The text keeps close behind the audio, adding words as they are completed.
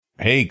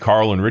Hey,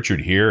 Carl and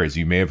Richard here. As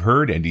you may have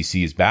heard,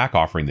 NDC is back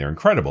offering their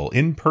incredible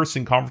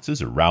in-person conferences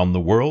around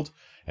the world,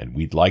 and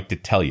we'd like to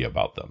tell you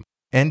about them.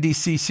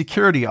 NDC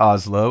Security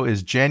Oslo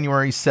is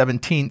January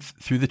 17th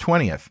through the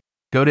 20th.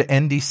 Go to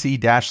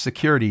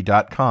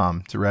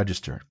ndc-security.com to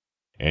register.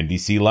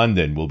 NDC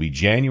London will be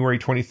January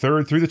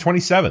 23rd through the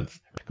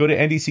 27th. Go to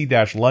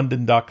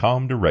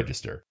ndc-london.com to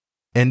register.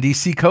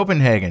 NDC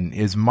Copenhagen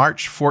is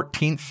March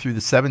 14th through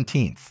the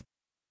 17th.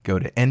 Go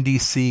to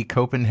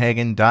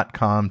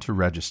ndccopenhagen.com to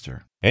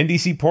register.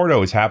 NDC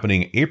Porto is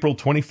happening April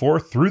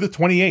 24th through the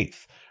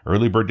 28th.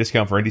 Early bird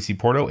discount for NDC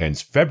Porto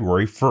ends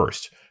February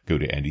 1st. Go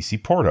to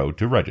NDC Porto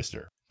to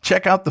register.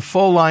 Check out the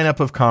full lineup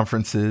of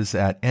conferences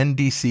at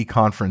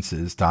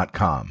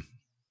ndcconferences.com.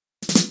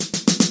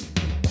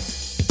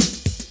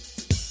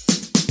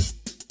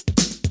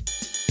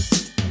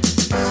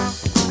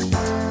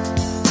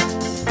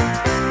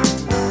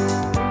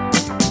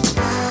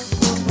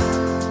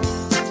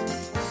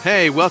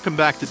 Hey, welcome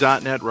back to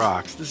 .NET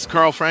Rocks. This is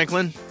Carl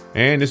Franklin.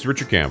 And this is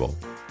Richard Campbell.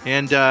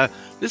 And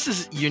this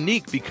is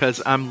unique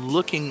because I'm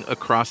looking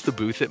across the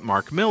booth at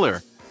Mark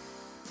Miller.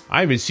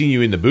 I haven't seen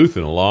you in the booth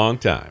in a long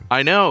time.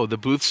 I know. The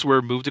booths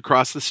were moved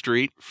across the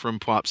street from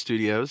Pop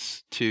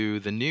Studios to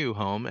the new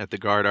home at the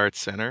Guard Arts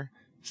Center.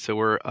 So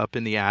we're up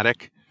in the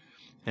attic.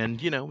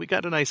 And, you know, we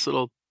got a nice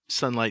little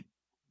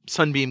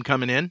sunbeam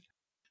coming in.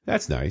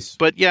 That's nice.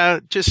 But yeah,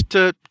 just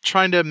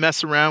trying to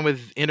mess around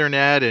with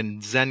internet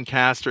and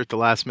Zencaster at the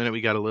last minute. We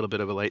got a little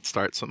bit of a late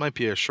start, so it might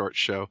be a short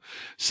show.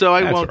 So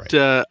I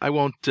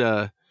won't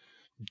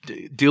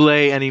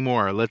delay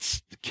anymore.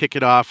 Let's kick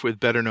it off with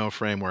Better Know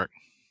Framework.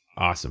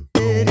 Awesome.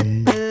 All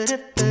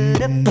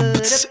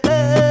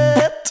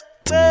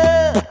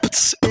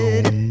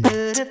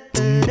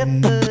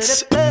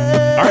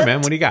right, man,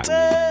 what do you got?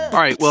 All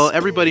right, well,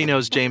 everybody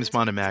knows James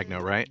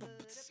Montemagno, right?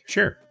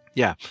 Sure.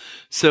 Yeah.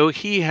 So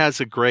he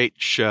has a great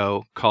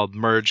show called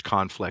Merge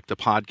Conflict, a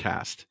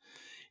podcast.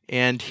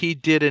 And he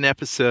did an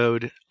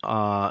episode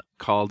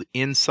called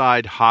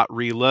Inside Hot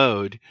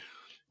Reload,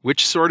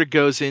 which sort of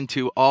goes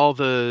into all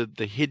the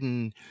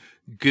hidden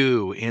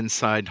goo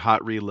inside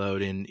Hot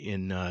Reload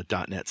in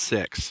 .NET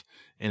 6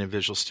 and in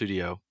Visual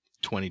Studio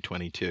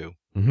 2022.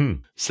 Mm-hmm.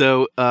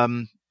 So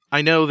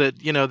I know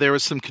that, you know, there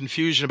was some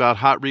confusion about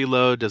Hot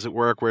Reload. Does it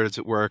work? Where does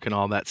it work? And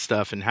all that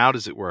stuff. And how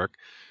does it work?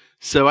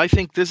 So I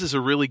think this is a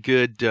really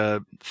good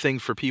thing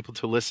for people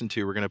to listen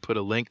to. We're going to put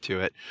a link to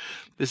it.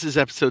 This is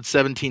episode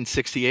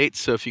 1768.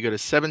 So if you go to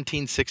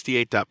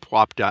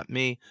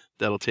 1768.pwop.me,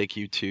 that'll take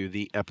you to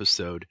the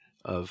episode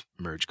of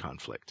Merge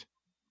Conflict.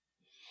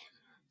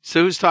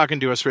 So who's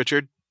talking to us,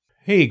 Richard?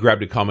 Hey,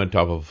 grabbed a comment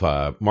off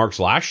of Mark's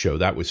last show.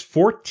 That was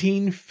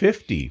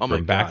 1450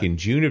 from back in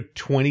June of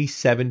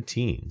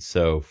 2017.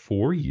 So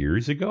 4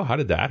 years ago. How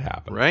did that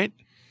happen? Right.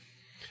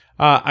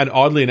 And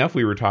oddly enough,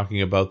 we were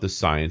talking about the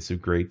science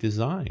of great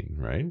design,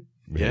 right?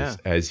 Yeah.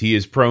 As he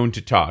is prone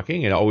to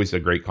talking, and always a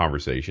great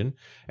conversation.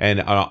 And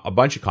a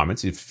bunch of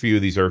comments. A few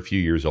of these are a few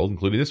years old,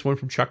 including this one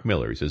from Chuck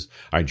Miller. He says,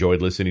 I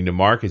enjoyed listening to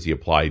Mark as he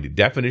applied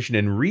definition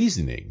and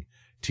reasoning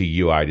to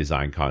UI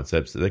design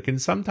concepts that can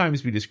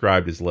sometimes be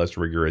described as less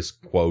rigorous,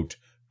 quote,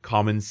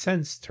 common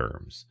sense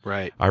terms.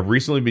 Right. I've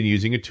recently been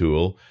using a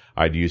tool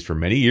I'd used for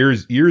many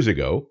years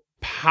ago,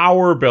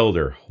 Power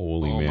Builder.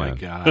 Holy man. Oh my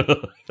God.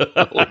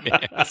 Holy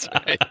man. That's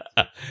right.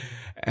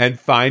 And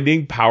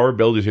finding Power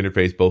Builder's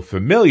interface both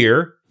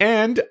familiar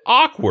and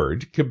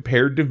awkward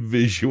compared to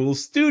Visual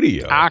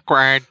Studio.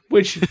 Awkward.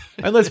 Which,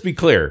 and let's be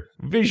clear,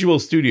 Visual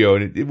Studio,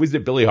 and it was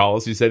Billy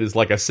Hollis who said it's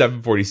like a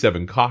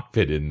 747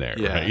 cockpit in there,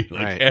 Yeah, right?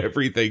 Like right.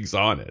 everything's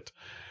on it.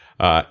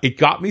 It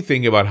got me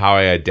thinking about how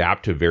I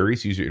adapt to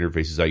various user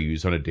interfaces I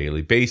use on a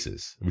daily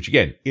basis, which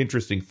again,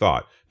 interesting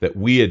thought that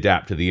we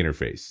adapt to the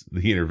interface.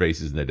 The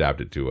interface isn't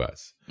adapted to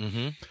us.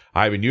 Mm-hmm.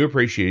 I have a new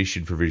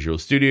appreciation for Visual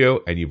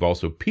Studio, and you've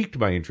also piqued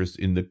my interest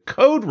in the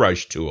Code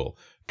Rush tool.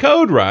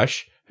 Code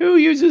Rush? Who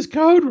uses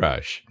Code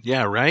Rush?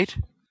 Yeah, right?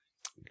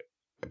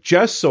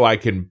 Just so I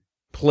can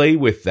play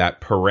with that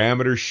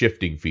parameter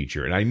shifting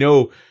feature. And I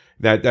know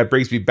that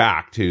brings me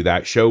back to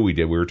that show we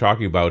did. We were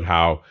talking about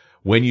how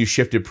when you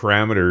shifted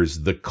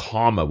parameters, the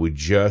comma would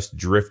just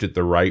drift at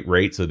the right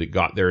rate so that it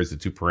got there as the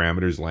two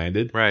parameters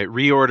landed. Right.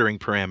 Reordering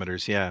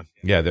parameters. Yeah.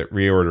 Yeah, that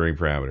reordering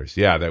parameters.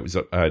 Yeah, that was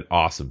an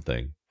awesome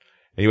thing.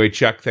 Anyway,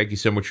 Chuck, thank you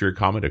so much for your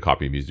comment. A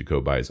copy of Music to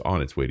Code By is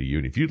on its way to you.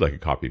 And if you'd like a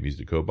copy of Music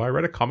to Code By,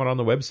 write a comment on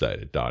the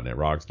website at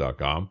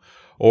 .netrocks.com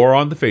or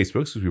on the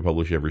Facebooks, because we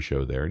publish every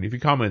show there. And if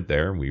you comment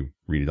there and we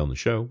read it on the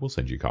show, we'll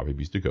send you a copy of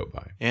Music to Code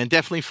By. And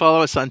definitely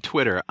follow us on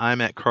Twitter. I'm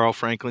at Carl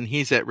Franklin.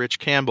 He's at Rich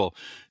Campbell.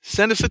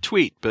 Send us a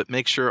tweet, but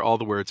make sure all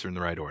the words are in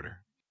the right order.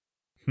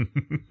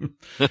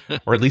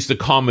 Or at least the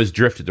commas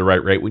drift at the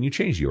right rate when you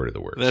change the order of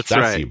the words. That's right.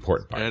 That's the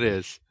important part. That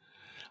is.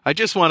 I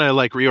just want to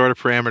like reorder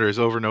parameters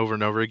over and over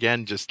and over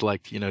again, just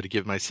like, you know, to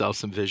give myself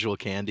some visual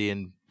candy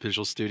in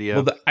Visual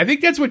Studio. Well, I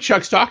think that's what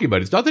Chuck's talking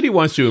about. It's not that he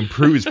wants to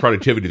improve his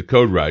productivity to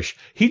Code Rush.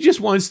 He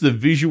just wants the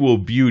visual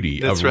beauty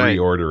That's of right.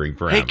 reordering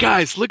parameters. Hey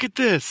guys, look at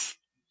this.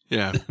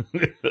 Yeah.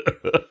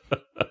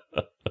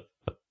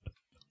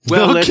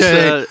 Well,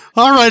 okay.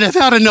 All right, I've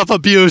had enough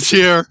abuse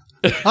here.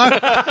 I'm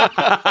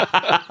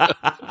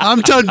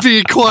done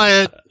being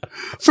quiet.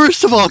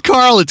 First of all,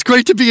 Carl, it's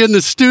great to be in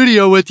the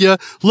studio with you.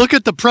 Look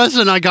at the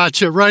present I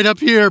got you right up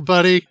here,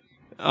 buddy.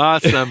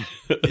 Awesome.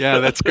 Yeah,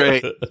 that's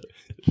great.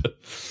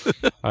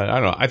 I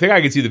don't know. I think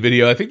I can see the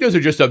video. I think those are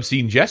just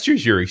obscene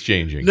gestures you're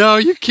exchanging. No,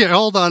 you can't.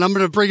 Hold on. I'm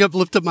going to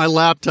lift up my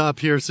laptop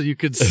here so you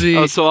can see.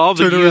 Oh, so all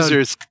the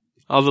users,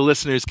 all the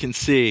listeners can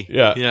see.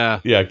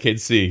 Yeah.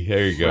 Kids see.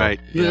 There you go. Right.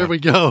 There we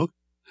go.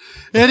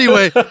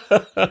 Anyway,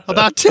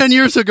 about 10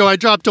 years ago, I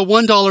dropped a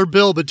 $1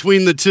 bill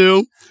between the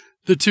two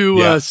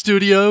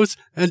studios.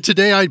 And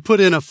today I put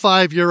in a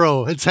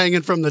 €5. It's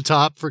hanging from the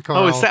top for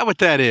Carl. Oh, is that what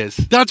that is?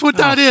 That's what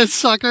that is,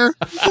 sucker.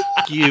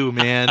 Fuck you,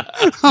 man.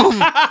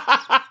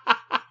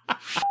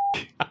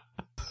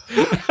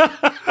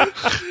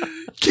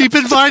 Keep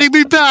inviting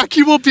me back.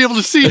 You won't be able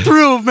to see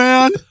through,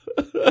 man.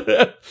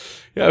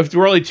 Yeah,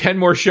 we're only 10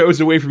 more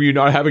shows away from you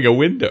not having a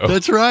window.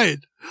 That's right.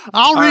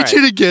 I'll reach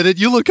in and get it.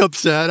 You look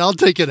upset. I'll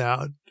take it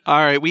out. All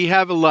right. We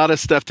have a lot of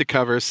stuff to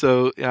cover.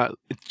 So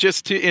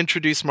just to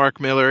introduce Mark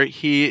Miller,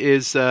 he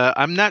is,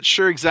 I'm not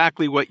sure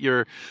exactly what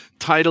your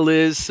title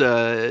is,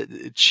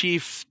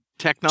 Chief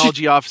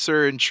Technology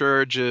Officer in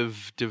charge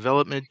of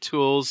development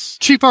tools.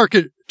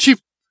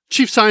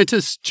 Chief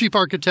Scientist, Chief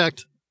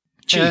Architect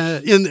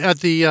at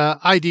the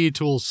ID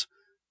Tools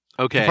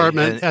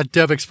department at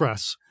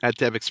DevExpress. At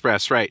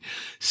DevExpress, right.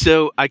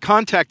 So I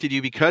contacted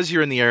you because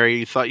you're in the area.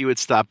 You thought you would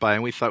stop by,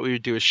 and we thought we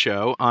would do a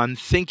show on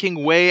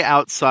thinking way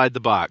outside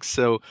the box.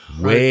 So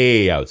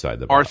way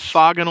outside the box.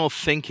 Orthogonal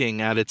thinking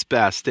at its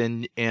best.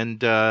 And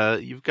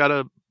you've got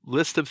a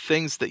list of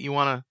things that you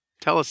want to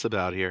tell us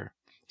about here.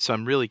 So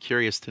I'm really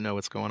curious to know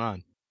what's going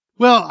on.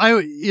 Well,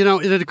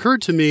 it had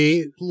occurred to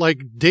me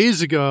like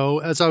days ago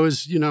as I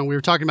was, we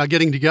were talking about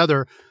getting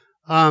together,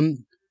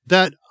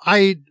 that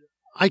I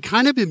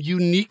kind of am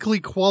uniquely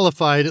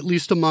qualified, at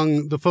least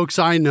among the folks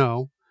I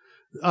know,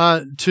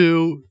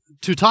 to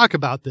talk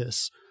about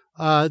this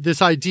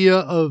idea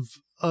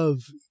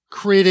of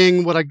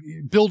creating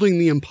building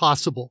the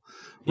impossible,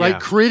 right? Yeah.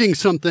 Creating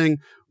something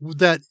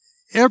that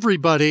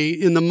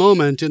everybody in the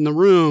moment in the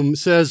room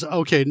says,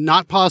 okay,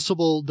 not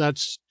possible.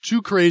 That's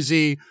too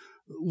crazy.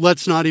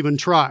 Let's not even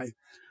try.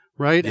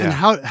 Right. Yeah. And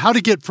how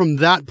to get from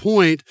that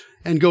point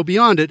and go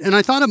beyond it. And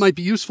I thought it might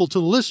be useful to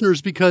the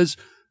listeners because,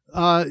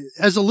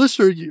 as a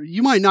listener,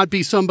 you might not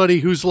be somebody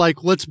who's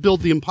like, let's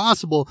build the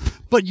impossible,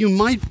 but you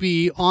might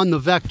be on the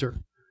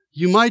vector.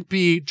 You might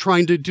be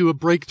trying to do a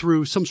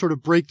breakthrough, some sort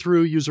of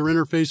breakthrough user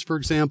interface, for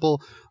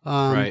example.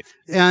 Right.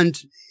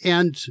 And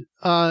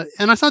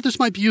I thought this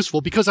might be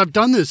useful because I've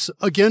done this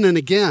again and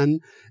again,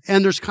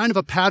 and there's kind of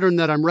a pattern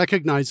that I'm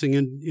recognizing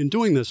in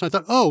doing this. I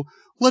thought,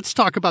 let's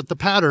talk about the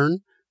pattern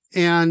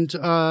and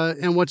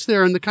what's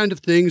there and the kind of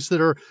things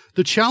that are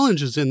the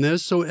challenges in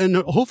this. So, and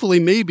hopefully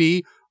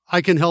maybe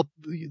I can help,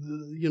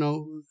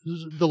 the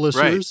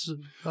listeners.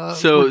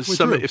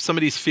 Right. If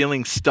somebody's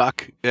feeling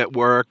stuck at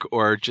work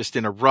or just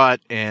in a rut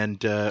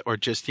and, or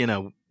just,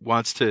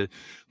 wants to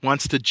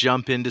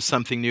jump into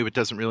something new, but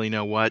doesn't really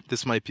know what,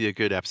 this might be a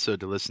good episode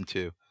to listen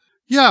to.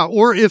 Yeah.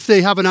 Or if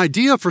they have an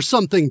idea for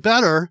something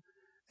better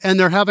and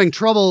they're having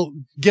trouble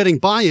getting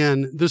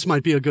buy-in, this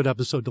might be a good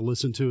episode to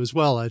listen to as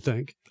well, I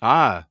think.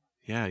 Yeah.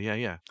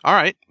 All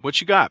right.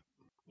 What you got?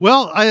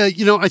 Well,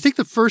 I think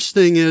the first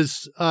thing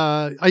is,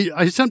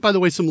 I sent, by the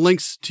way, some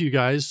links to you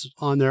guys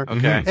on there.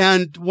 Okay.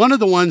 And one of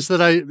the ones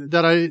that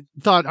I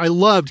thought I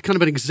loved, kind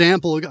of an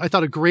example, I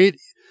thought a great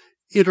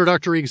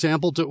introductory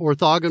example to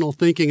orthogonal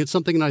thinking. It's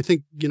something that I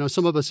think,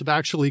 some of us have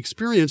actually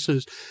experienced,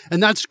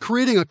 and that's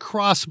creating a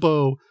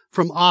crossbow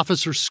from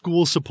officer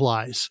school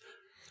supplies.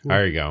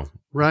 There you go.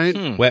 Right?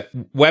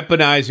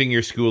 Weaponizing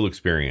your school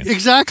experience.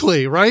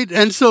 Exactly, right?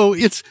 And so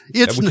it's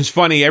which is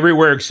funny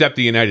everywhere except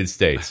the United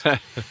States.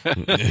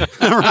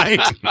 Right.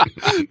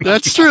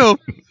 That's true.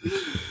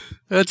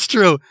 That's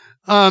true.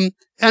 And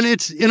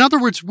it's, in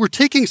other words, we're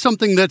taking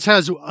something that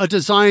has a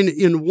design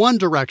in one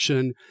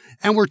direction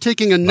and we're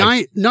taking a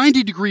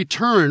 90-degree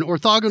turn,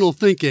 orthogonal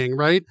thinking,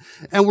 right?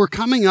 And we're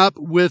coming up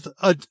with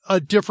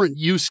a different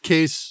use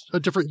case, a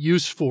different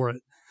use for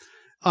it.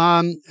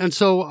 And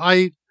so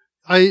I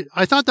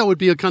thought that would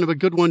be a kind of a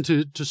good one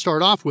to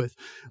start off with.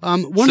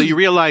 So you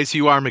realize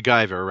you are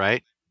MacGyver,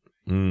 right?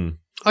 Mm.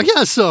 I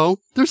guess so.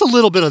 There's a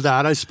little bit of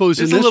that, I suppose.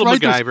 There's in this, a little right?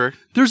 MacGyver.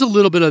 There's a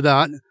little bit of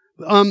that.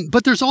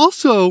 But there's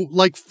also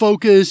like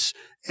focus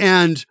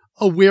and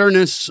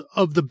awareness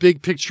of the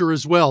big picture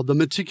as well, the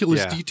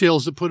meticulous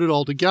details that put it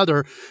all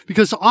together.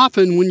 Because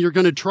often when you're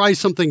going to try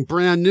something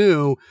brand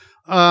new,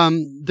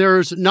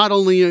 there's not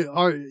only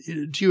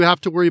do you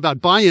have to worry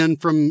about buy-in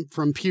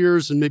from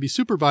peers and maybe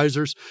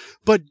supervisors,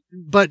 but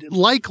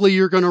likely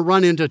you're going to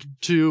run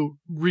into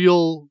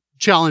real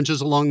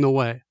challenges along the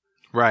way.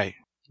 Right.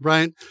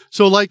 Right.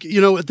 So like,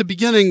 at the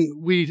beginning,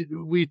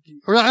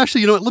 or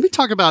actually, let me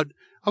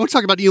I want to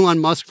talk about Elon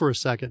Musk for a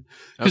second.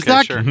 Because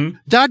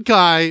that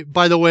guy,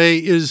 by the way,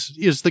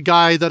 is the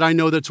guy that I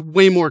know that's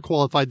way more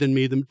qualified than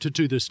me to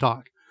do this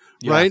talk.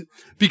 Yeah. Right.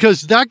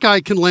 Because that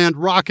guy can land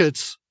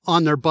rockets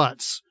on their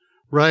butts.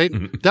 right?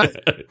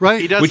 That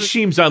right? Which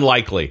seems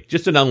unlikely.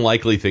 Just an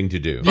unlikely thing to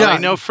do. Well, I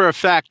know for a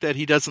fact that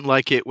he doesn't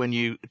like it when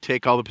you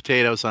take all the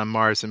potatoes on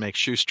Mars and make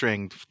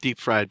shoestring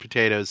deep-fried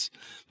potatoes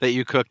that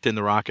you cooked in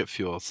the rocket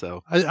fuel.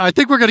 So I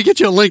think we're going to get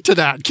you a link to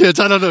that, kids.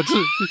 I don't know,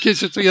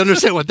 so you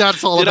understand what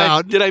that's all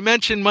about. Did I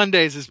mention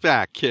Mondays is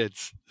back,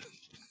 kids?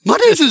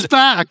 Mondays is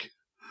back.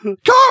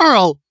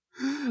 Carl!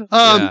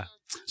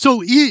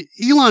 So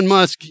Elon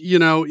Musk,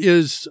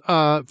 is,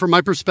 from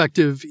my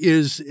perspective,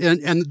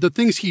 and the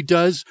things he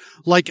does,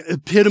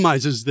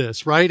 epitomizes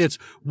this, right? It's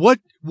what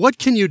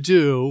can you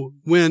do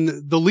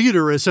when the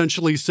leader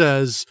essentially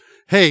says,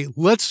 hey,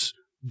 let's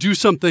do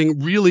something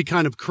really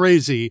kind of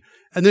crazy,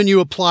 and then you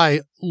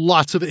apply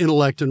lots of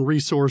intellect and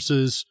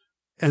resources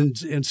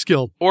and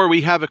skill. Or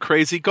we have a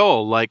crazy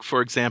goal, like,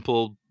 for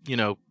example,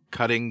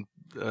 cutting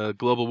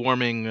global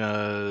warming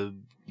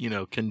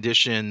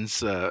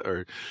conditions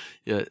or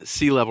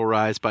sea level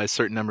rise by a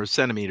certain number of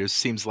centimeters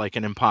seems like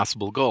an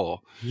impossible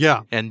goal.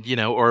 Yeah. And,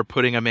 or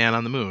putting a man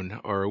on the moon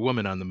or a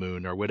woman on the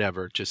moon or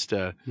whatever. Just,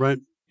 right.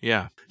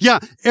 Yeah. Yeah.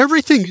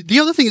 The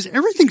other thing is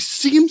everything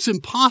seems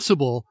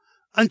impossible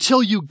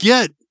until you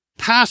get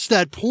past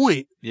that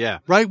point. Yeah.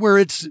 Right. Where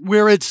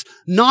it's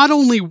not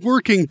only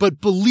working, but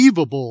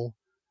believable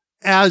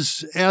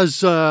as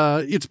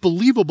it's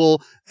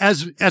believable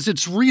as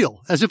it's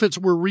real, as if it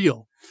were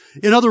real.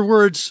 In other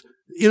words,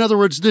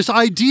 this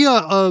idea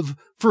of,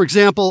 for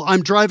example,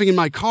 I'm driving in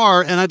my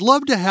car and I'd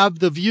love to have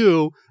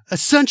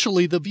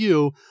essentially the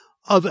view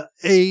of of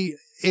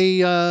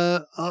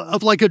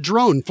like a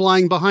drone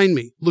flying behind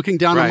me, looking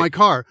down on my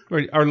car.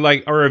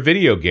 Or a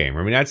video game.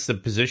 I mean, that's the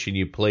position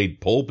you played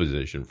pole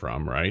position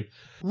from, right?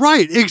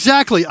 Right,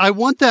 exactly. I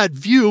want that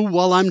view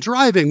while I'm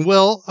driving.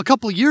 Well, a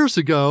couple of years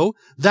ago,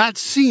 that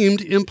seemed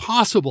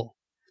impossible,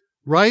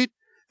 right?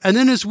 And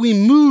then as we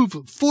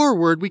move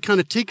forward, we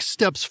kind of take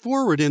steps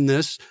forward in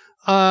this.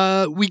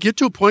 We get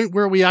to a point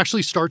where we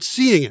actually start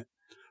seeing it.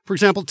 For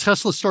example,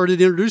 Tesla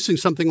started introducing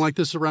something like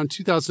this around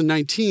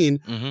 2019.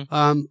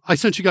 Mm-hmm. I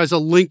sent you guys a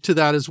link to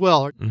that as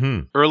well.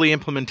 Mm-hmm. Early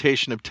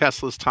implementation of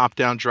Tesla's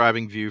top-down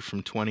driving view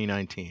from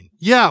 2019.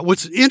 Yeah.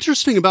 What's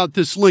interesting about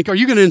this link, are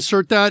you going to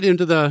insert that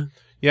into the...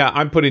 Yeah,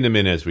 I'm putting them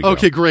in as we go.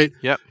 Okay, great.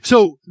 Yep.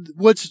 So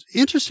what's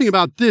interesting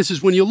about this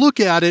is when you look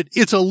at it,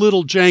 it's a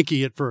little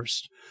janky at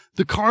first.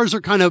 The cars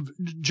are kind of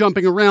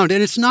jumping around,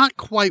 and it's not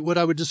quite what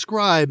I would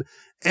describe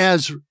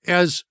as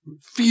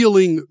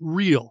feeling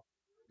real,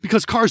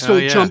 because cars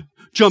don't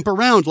jump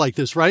around like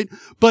this, right?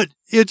 But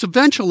it's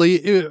eventually,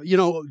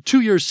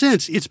 2 years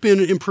since, it's been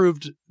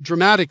improved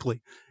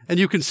dramatically, and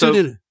you can sit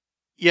in it.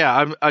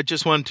 Yeah, I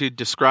just wanted to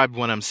describe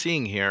what I'm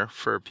seeing here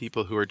for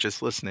people who are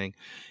just listening.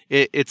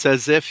 It's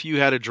as if you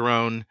had a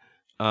drone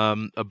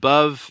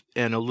above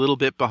and a little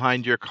bit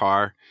behind your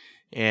car,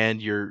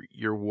 and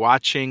you're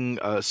watching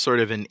sort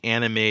of an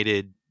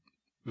animated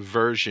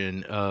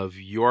version of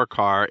your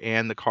car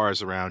and the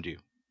cars around you.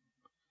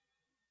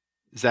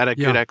 Is that a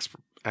good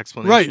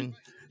explanation? Right.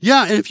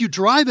 Yeah, and if you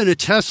drive in a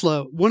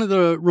Tesla, one of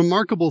the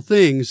remarkable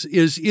things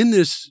is in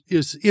this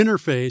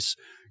interface,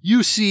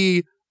 you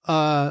see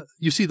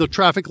the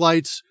traffic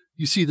lights,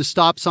 you see the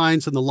stop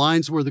signs and the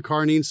lines where the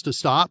car needs to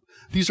stop.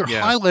 These are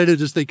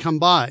highlighted as they come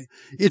by.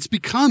 It's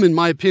become, in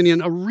my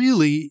opinion, a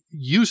really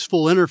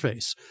useful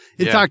interface.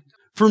 In fact,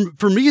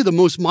 for me, the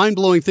most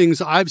mind-blowing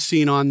things I've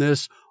seen on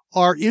this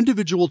are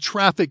individual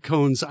traffic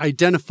cones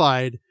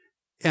identified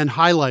and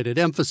highlighted,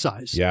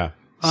 emphasized. Yeah.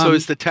 So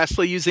is the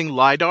Tesla using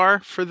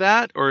LiDAR for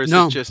that, or is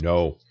it just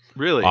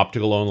really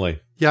optical only?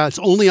 Yeah, it's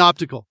only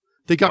optical.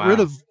 They got rid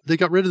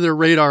of their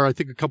radar. I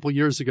think a couple of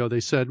years ago. They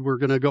said we're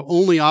going to go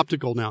only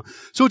optical now.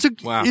 So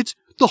it's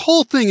the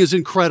whole thing is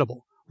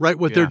incredible, right?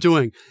 What they're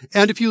doing,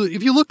 and if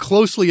you look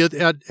closely at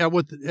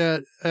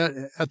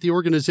the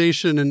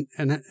organization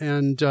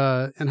and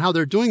how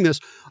they're doing this,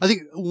 I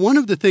think one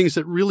of the things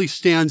that really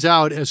stands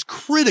out as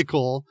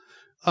critical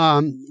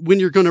when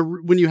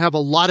you have a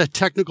lot of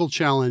technical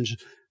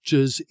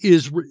challenges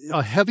is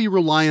a heavy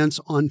reliance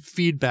on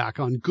feedback,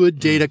 on good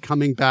data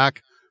coming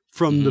back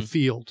from the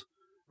field,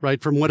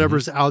 right? From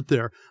whatever's out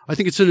there. I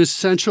think it's an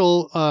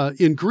essential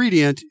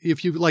ingredient.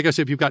 Like I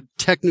said, if you've got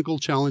technical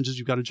challenges,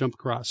 you've got to jump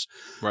across.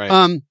 Right.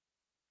 One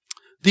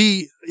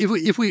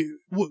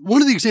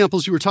of the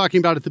examples you were talking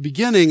about at the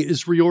beginning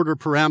is reorder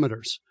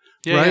parameters,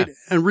 right? Yeah.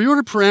 And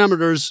reorder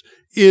parameters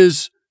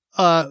is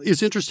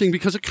interesting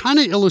because it kind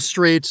of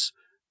illustrates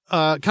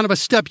kind of a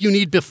step you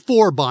need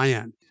before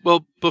buy-in.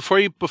 Well, before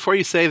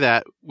you say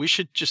that, we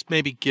should just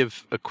maybe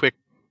give a quick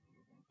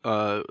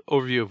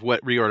overview of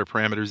what reorder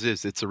parameters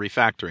is. It's a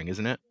refactoring,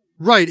 isn't it?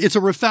 Right. It's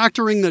a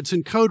refactoring that's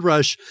in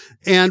CodeRush.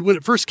 And when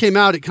it first came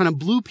out, it kind of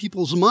blew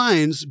people's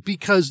minds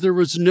because there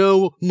was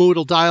no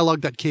modal dialog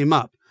that came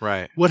up.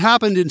 Right. What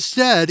happened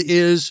instead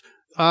is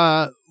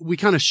we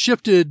kind of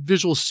shifted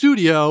Visual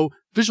Studio.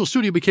 Visual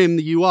Studio became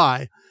the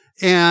UI.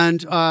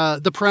 and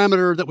the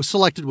parameter that was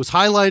selected was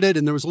highlighted,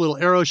 and there was a little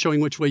arrow showing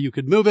which way you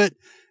could move it.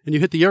 And you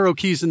hit the arrow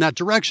keys in that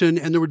direction,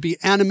 and there would be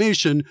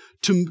animation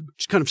to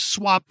kind of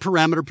swap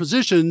parameter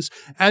positions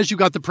as you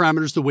got the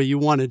parameters the way you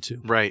wanted to.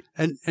 Right.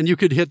 And you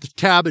could hit the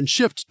tab and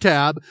shift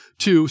tab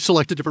to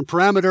select a different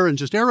parameter and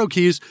just arrow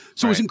keys.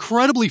 So it was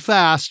incredibly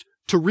fast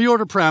to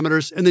reorder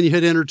parameters, and then you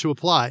hit enter to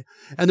apply.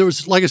 And there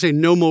was, like I say,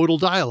 no modal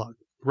dialogue.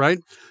 Right.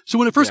 So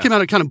when it first came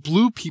out, it kind of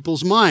blew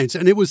people's minds.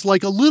 And it was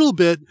like a little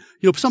bit,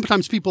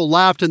 sometimes people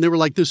laughed and they were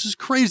like, this is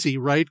crazy.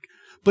 Right.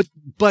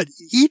 But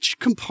each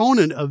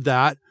component of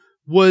that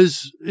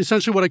was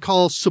essentially what I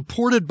call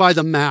supported by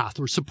the math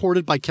or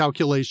supported by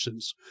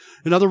calculations.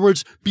 In other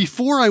words,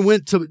 before I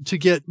went to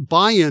get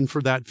buy-in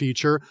for that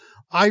feature,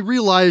 I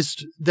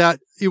realized that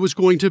it was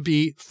going to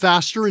be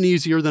faster and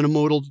easier than a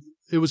modal.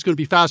 It was going to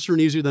be faster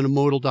and easier than a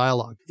modal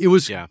dialogue. It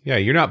was. Yeah.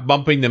 You're not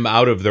bumping them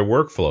out of their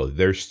workflow.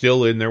 They're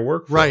still in their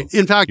workflow. Right.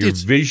 In fact, you're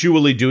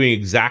visually doing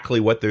exactly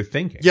what they're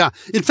thinking. Yeah.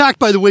 In fact,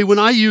 by the way, when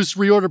I use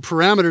reorder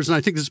parameters, and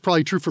I think this is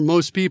probably true for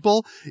most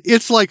people,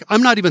 it's like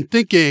I'm not even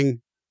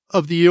thinking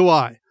of the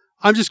UI.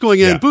 I'm just going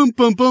in, boom,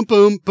 boom, boom,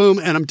 boom, boom,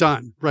 and I'm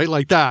done, right?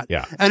 Like that.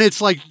 Yeah. And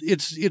it's like,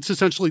 it's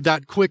essentially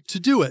that quick to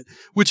do it,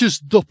 which is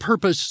the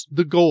purpose,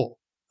 the goal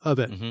of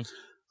it.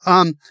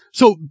 Mm-hmm.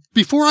 So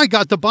before I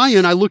got the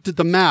buy-in, I looked at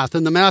the math,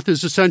 and the math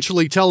is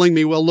essentially telling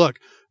me, well, look,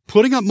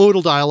 putting up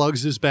modal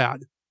dialogues is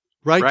bad,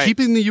 right?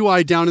 Keeping the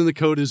UI down in the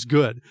code is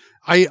good.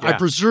 I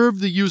preserve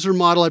the user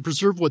model. I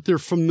preserve what they're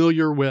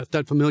familiar with,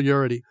 that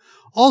familiarity.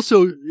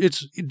 Also,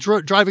 it's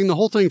driving the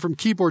whole thing from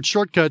keyboard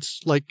shortcuts,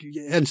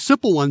 and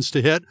simple ones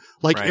to hit,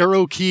 like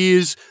arrow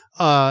keys,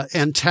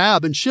 and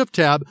tab and shift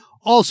tab,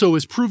 also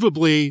is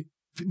provably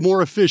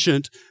more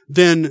efficient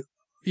than,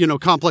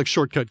 complex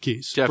shortcut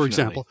keys, for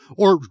example,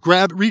 or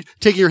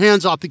taking your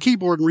hands off the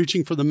keyboard and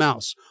reaching for the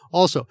mouse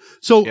also.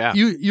 So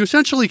you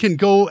essentially can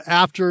go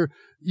after,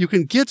 you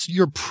can get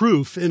your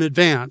proof in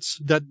advance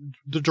that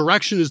the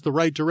direction is the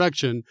right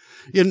direction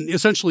in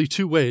essentially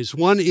two ways.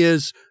 One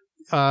is,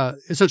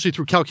 essentially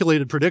through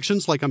calculated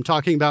predictions, like I'm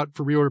talking about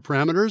for reorder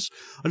parameters.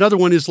 Another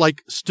one is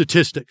like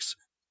statistics.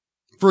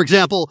 For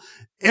example,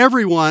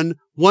 everyone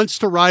wants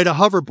to ride a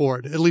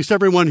hoverboard, at least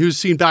everyone who's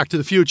seen Back to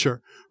the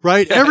Future,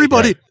 right?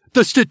 Everybody,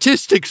 the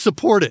statistics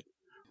support it,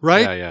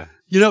 right?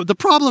 Yeah. The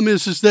problem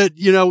is that,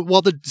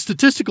 while the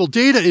statistical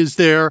data is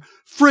there,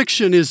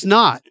 friction is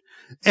not.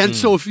 And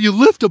so if you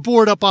lift a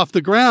board up off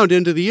the ground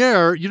into the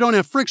air, you don't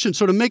have friction.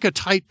 So to make a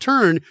tight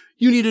turn,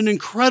 you need an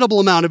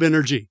incredible amount of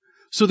energy.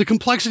 So the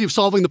complexity of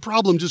solving the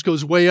problem just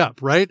goes way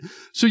up, right?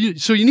 So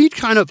you need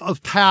kind of a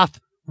path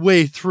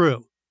way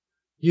through.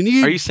 You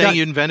need. Are you saying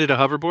you invented a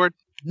hoverboard?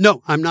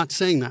 No, I'm not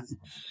saying that.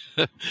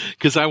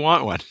 Because I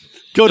want one.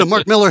 Go to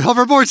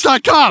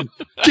markmillerhoverboards.com,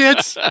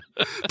 kids.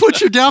 Put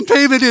your down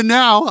payment in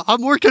now.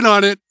 I'm working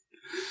on it.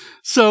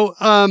 So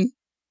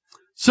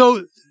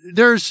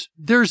there's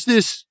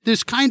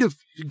this kind of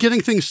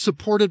getting things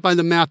supported by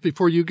the math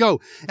before you go.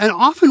 And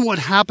often what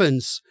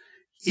happens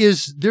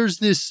is there's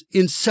this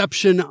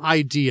inception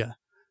idea.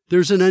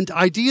 There's an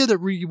idea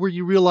that where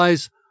you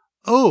realize,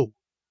 oh,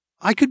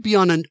 I could be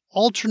on an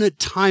alternate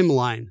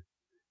timeline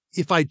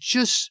if I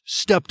just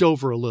stepped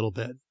over a little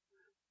bit.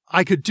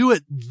 I could do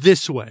it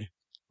this way,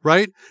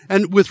 right?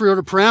 And with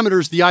reorder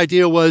parameters, the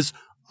idea was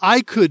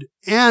I could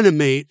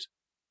animate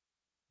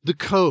the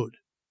code.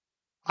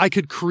 I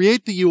could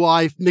create the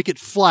UI, make it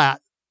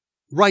flat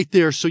right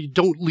there so you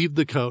don't leave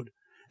the code.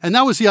 And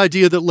that was the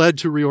idea that led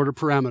to reorder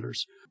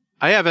parameters.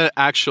 I have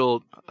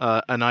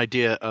an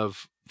idea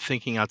of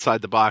thinking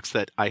outside the box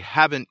that it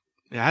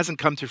hasn't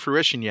come to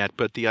fruition yet,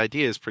 but the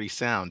idea is pretty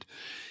sound.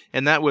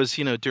 And that was,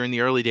 during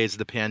the early days of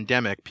the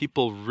pandemic,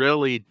 people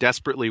really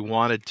desperately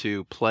wanted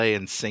to play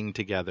and sing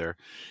together,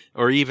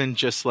 or even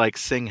just like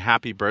sing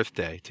happy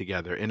birthday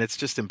together. And it's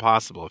just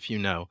impossible if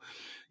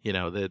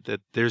that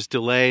there's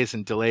delays,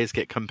 and delays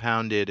get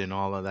compounded and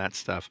all of that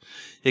stuff.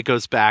 It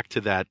goes back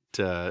to that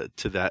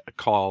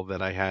call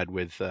that I had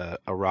with a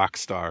rock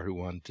star who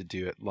wanted to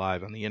do it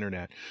live on the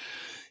internet.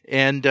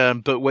 And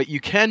but what you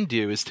can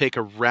do is take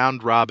a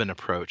round robin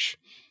approach.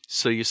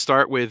 So you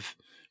start with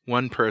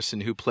one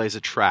person who plays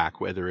a track,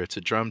 whether it's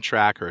a drum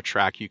track or a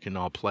track you can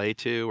all play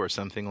to or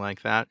something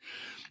like that,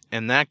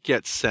 and that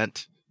gets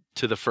sent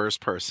to the first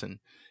person.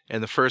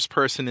 And the first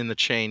person in the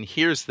chain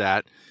hears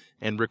that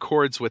and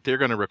records what they're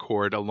going to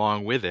record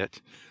along with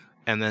it.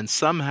 And then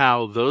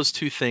somehow those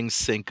two things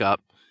sync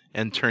up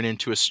and turn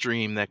into a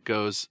stream that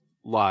goes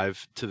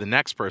live to the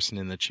next person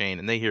in the chain.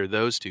 And they hear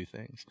those two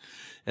things.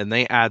 And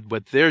they add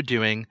what they're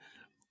doing.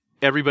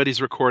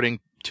 Everybody's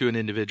recording to an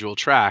individual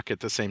track at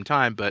the same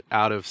time, but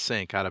out of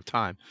sync, out of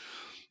time.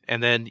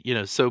 And then,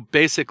 so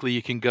basically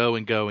you can go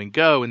and go and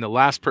go. And the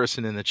last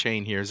person in the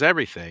chain hears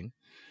everything,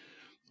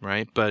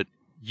 right? But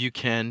you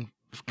can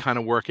kind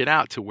of work it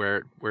out to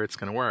where it's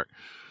going to work.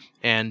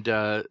 And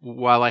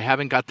while I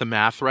haven't got the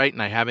math right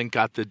and I haven't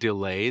got the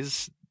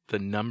delays, the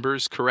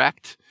numbers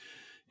correct,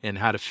 and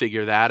how to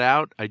figure that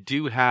out, I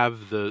do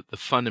have the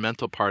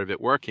fundamental part of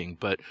it working.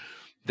 But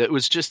that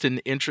was just an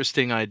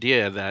interesting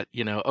idea that,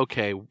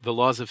 okay, the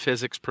laws of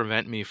physics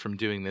prevent me from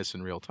doing this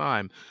in real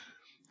time.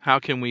 How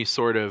can we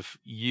sort of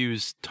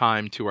use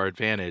time to our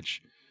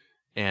advantage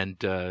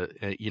and,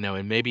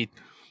 and maybe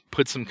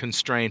put some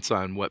constraints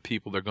on what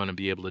people are going to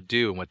be able to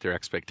do and what their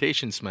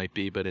expectations might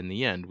be. But in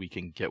the end, we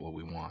can get what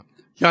we want.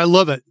 Yeah, I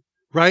love it.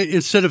 Right?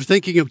 Instead of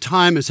thinking of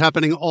time as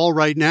happening all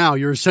right now,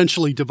 you're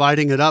essentially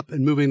dividing it up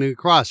and moving it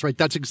across, right?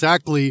 That's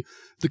exactly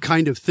the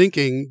kind of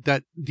thinking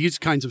that these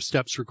kinds of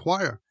steps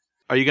require.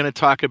 Are you going to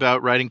talk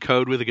about writing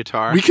code with a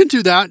guitar? We can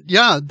do that.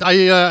 Yeah.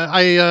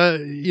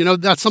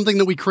 That's something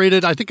that we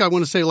created, I think I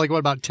want to say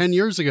about 10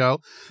 years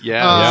ago.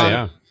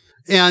 Yeah.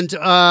 And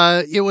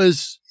it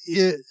was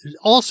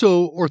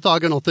also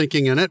orthogonal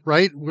thinking in it,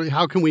 right?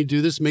 How can we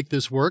do this, make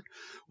this work?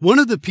 One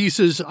of the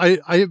pieces,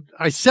 I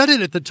said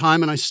it at the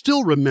time, and I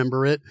still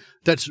remember it,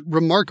 that's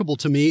remarkable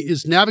to me,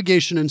 is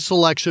navigation and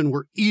selection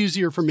were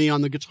easier for me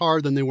on the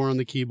guitar than they were on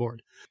the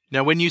keyboard.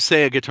 Now, when you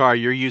say a guitar,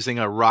 you're using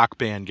a rock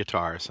band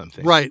guitar or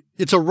something. Right.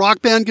 It's a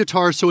rock band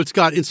guitar, so it's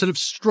got, instead of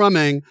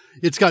strumming,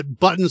 it's got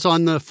buttons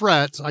on the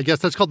frets. I guess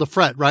that's called the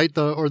fret, right?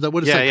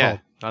 What is that called?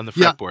 On the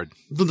fretboard.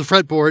 Yeah, the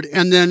fretboard.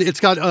 And then it's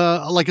got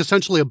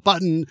essentially a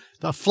button,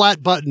 a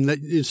flat button that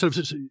instead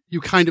of,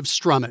 you kind of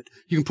strum it.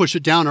 You can push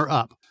it down or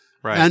up.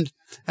 Right.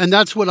 And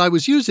that's what I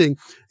was using.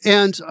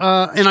 And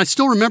I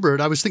still remember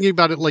it. I was thinking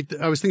about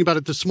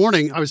it this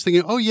morning. I was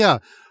thinking, oh yeah.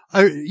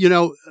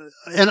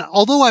 And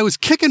although I was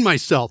kicking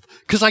myself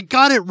because I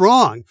got it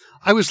wrong,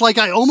 I was like,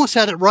 I almost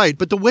had it right.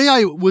 But the way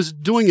I was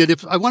doing it,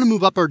 if I want to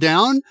move up or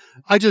down,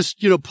 I just,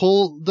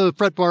 pull the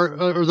fret bar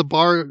or the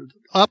bar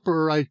up,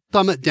 or I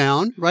thumb it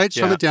down, right?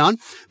 Thumb it down.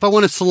 If I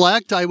want to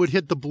select, I would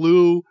hit the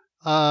blue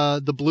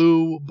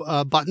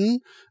button,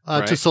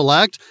 to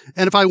select.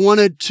 And if I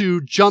wanted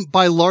to jump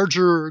by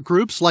larger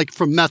groups, like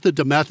from method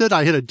to method,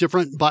 I hit a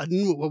different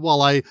button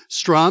while I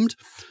strummed.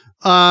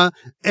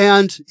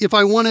 And if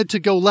I wanted to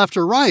go left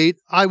or right,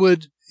 I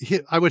would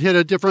hit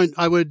the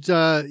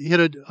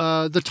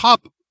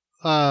top,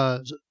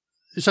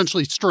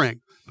 essentially string,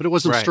 but it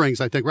wasn't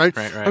strings, I think, right?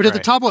 I would hit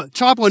the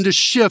top one to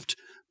shift,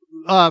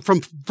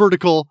 from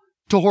vertical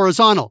to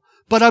horizontal,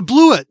 but I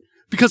blew it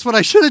because what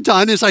I should have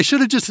done is I should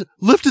have just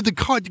lifted the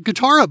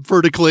guitar up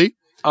vertically.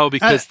 Oh,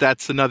 because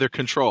that's another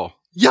control.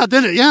 Yeah,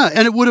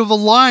 and it would have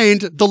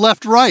aligned the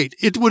left-right.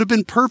 It would have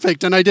been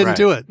perfect, and I didn't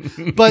do it.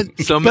 But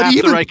map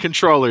the right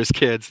controllers,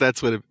 kids.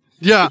 That's what it.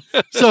 Yeah.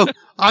 So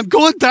I'm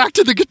going back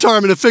to the guitar.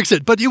 I'm going to fix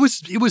it. But it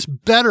was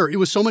better. It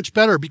was so much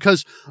better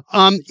because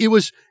it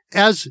was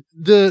as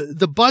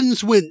the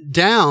buttons went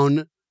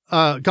down,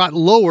 got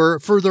lower,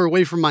 further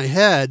away from my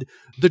head.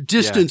 The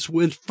distance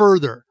went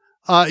further.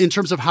 In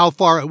terms of how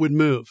far it would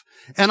move.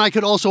 And I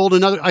could also hold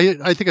another,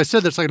 I think I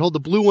said this, I could hold the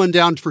blue one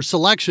down for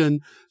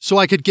selection. So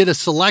I could get a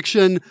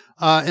selection,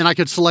 and I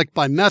could select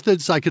by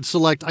methods. I could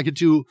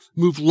do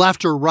move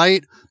left or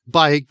right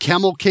by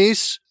camel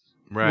case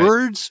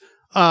words,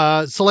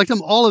 select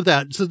them, all of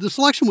that. So the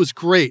selection was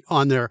great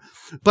on there,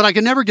 but I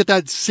could never get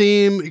that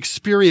same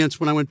experience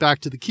when I went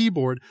back to the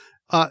keyboard.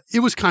 It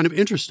was kind of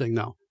interesting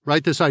though.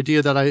 Right? This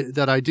idea that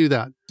I do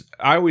that.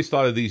 I always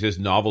thought of these as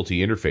novelty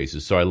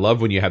interfaces. So I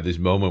love when you have this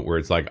moment where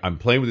it's like, I'm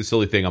playing with a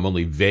silly thing. I'm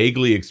only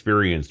vaguely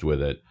experienced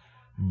with it,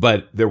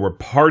 but there were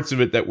parts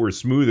of it that were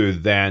smoother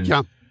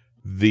than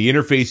the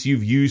interface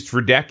you've used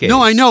for decades.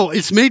 No, I know.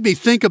 It's made me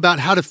think about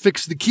how to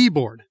fix the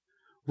keyboard.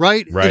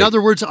 Right? In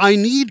other words, I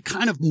need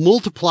kind of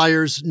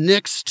multipliers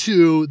next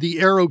to the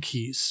arrow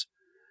keys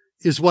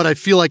is what I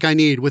feel like I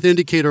need, with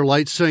indicator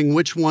lights saying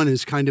which one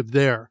is kind of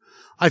there.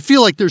 I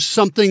feel like there's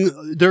something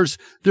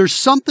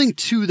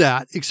to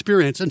that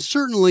experience. And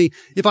certainly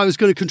if I was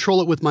going to control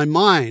it with my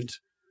mind,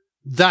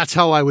 that's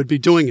how I would be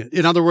doing it.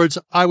 In other words,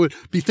 I would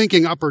be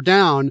thinking up or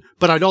down,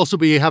 but I'd also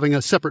be having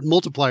a separate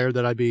multiplier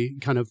that I'd be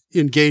kind of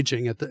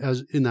engaging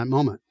in that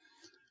moment.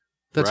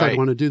 That's how I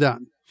want to do that.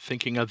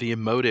 Thinking of the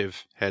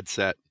emotive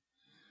headset.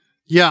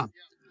 Yeah.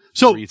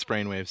 So reads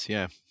brainwaves.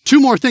 Yeah. Two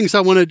more things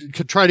I want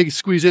to try to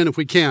squeeze in if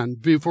we can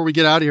before we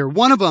get out of here.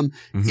 One of them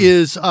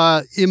is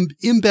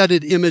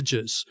embedded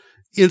images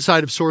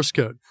inside of source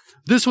code.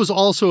 This was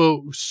also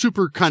a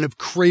super kind of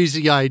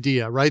crazy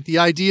idea, right? The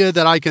idea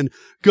that I can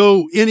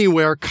go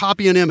anywhere,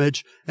 copy an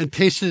image, and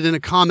paste it in a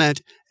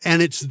comment,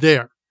 and it's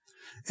there.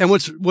 And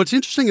what's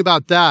interesting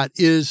about that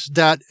is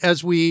that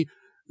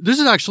this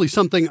is actually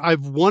something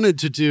I've wanted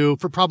to do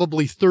for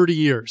probably 30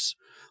 years.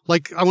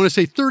 Like, I want to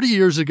say 30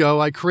 years ago,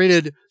 I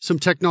created some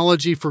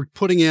technology for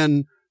putting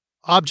in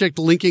object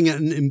linking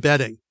and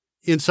embedding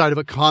inside of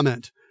a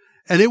comment.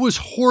 And it was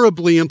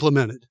horribly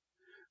implemented.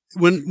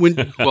 Well,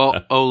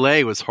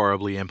 WAAAY was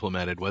horribly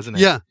implemented, wasn't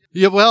it? Yeah.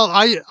 Yeah. Well,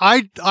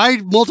 I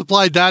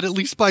multiplied that at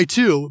least by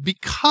 2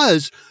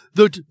 because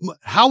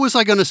how was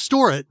I going to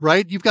store it,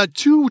 right? You've got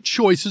 2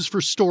 choices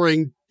for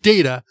storing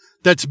data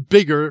that's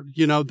bigger,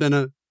 than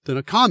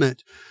a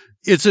comment.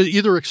 It's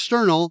either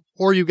external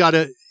or you got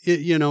to,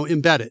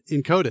 embed it,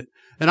 encode it.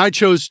 And I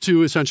chose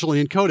to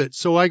essentially encode it.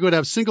 So I would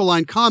have single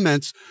line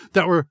comments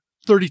that were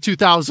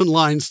 32,000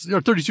 lines or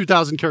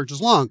 32,000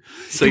 characters long.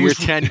 So your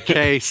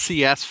 10K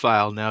CS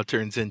file now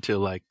turns into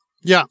like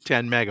Yeah.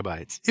 10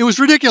 megabytes. It was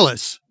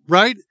ridiculous,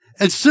 right?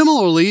 And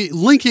similarly,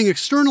 linking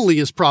externally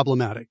is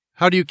problematic.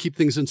 How do you keep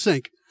things in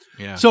sync?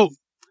 Yeah. So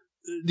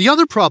the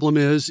other problem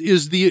is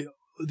the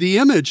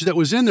image that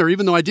was in there,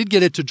 even though I did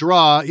get it to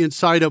draw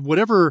inside of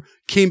whatever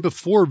came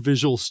before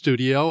Visual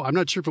Studio. I'm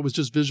not sure if it was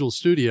just Visual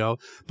Studio,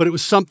 but it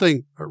was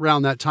something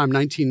around that time,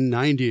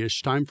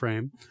 1990-ish time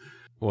frame.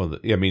 Well,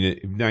 I mean,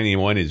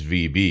 91 is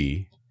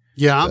VB.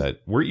 Yeah.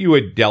 But weren't you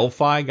a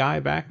Delphi guy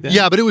back then?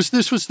 Yeah, but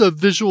this was the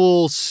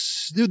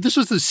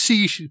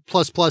C++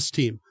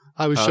 team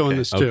I was showing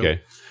this to.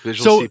 Okay.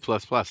 Visual C++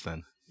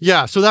 then.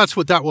 Yeah, so that's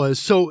what that was.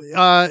 So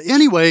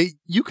anyway,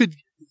 you could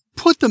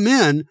put them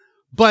in,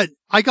 but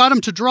I got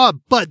them to draw,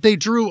 but they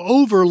drew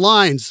over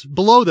lines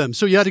below them.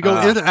 So you had to go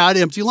in and add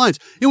empty lines.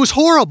 It was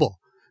horrible.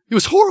 It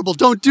was horrible.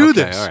 Don't do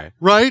this. All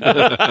right?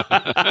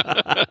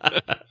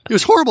 It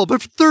was horrible.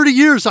 But for 30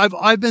 years,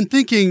 I've been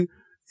thinking,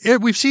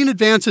 we've seen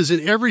advances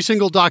in every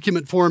single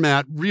document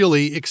format,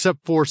 really,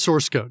 except for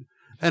source code.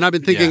 And I've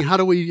been thinking, how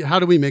do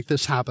we make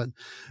this happen?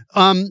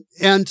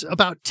 And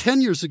about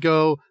 10 years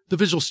ago, the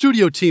Visual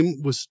Studio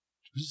team was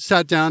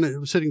sitting down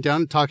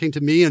and talking to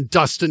me and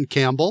Dustin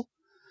Campbell.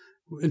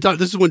 And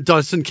this is when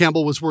Dustin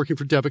Campbell was working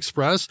for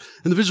DevExpress.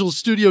 And the Visual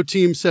Studio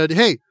team said,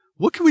 hey,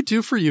 what can we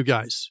do for you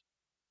guys?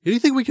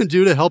 Anything we can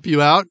do to help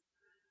you out?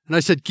 And I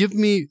said, give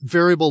me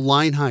variable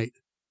line height.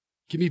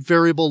 Give me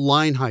variable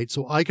line height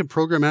so I can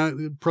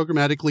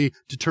programmatically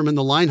determine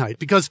the line height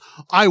because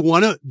I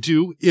want to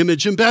do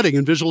image embedding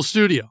in Visual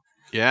Studio.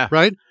 Yeah.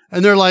 Right?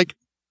 And they're like,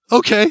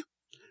 okay.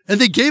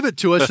 And they gave it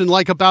to us in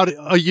like about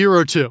a year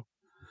or two.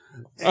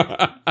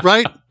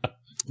 Right?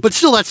 But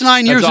still, that's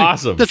 9 years ago.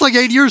 Awesome. That's like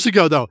 8 years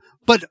ago, though.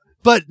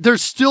 But there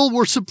still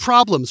were some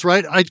problems,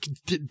 right? I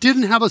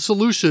didn't have a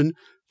solution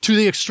to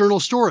the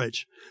external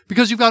storage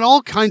because you've got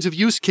all kinds of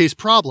use case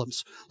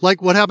problems.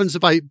 Like what happens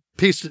if I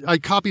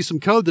copy some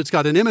code that's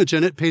got an image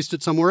in it, paste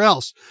it somewhere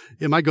else?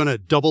 Am I going to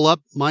double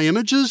up my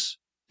images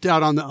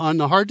out on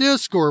the hard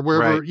disk or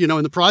wherever,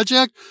 in the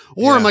project?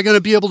 Or am I going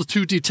to be able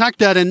to detect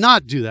that and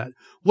not do that?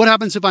 What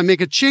happens if I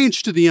make a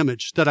change to the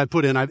image that I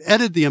put in? I've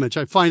edited the image.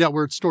 I find out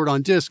where it's stored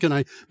on disk and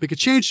I make a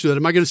change to it.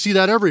 Am I going to see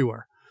that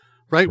everywhere?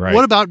 Right?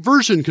 What about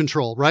version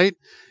control? Right?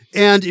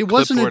 And it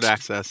wasn't clipboard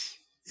access.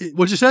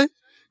 What'd you say?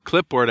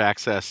 Clipboard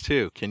access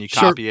too. Can you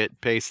copy it,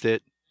 paste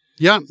it?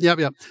 Yeah.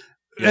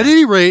 At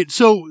any rate,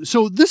 so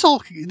this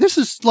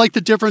is like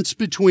the difference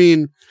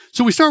between,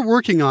 so we start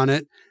working on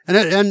it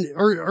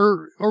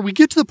or we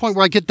get to the point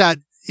where I get that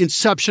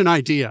inception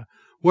idea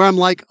where I'm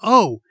like,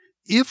 oh,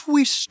 if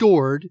we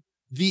stored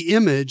the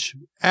image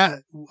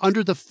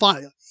under the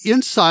file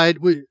inside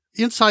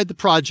the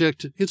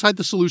project, inside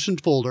the solution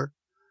folder,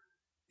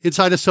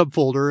 inside a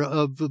subfolder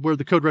of where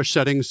the CodeRush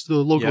settings, the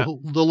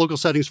local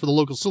settings for the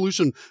local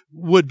solution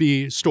would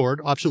be stored,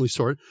 optionally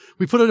stored.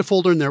 We put a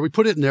folder in there. We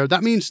put it in there.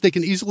 That means they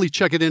can easily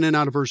check it in and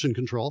out of version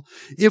control.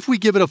 If we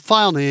give it a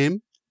file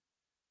name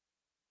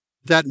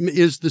that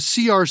is the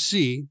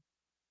CRC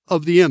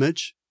of the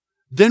image,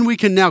 then we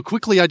can now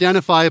quickly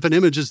identify if an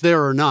image is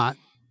there or not,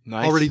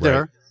 already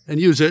there, and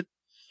use it.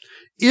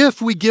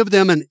 If we give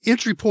them an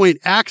entry point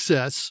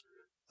access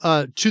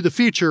to the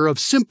feature of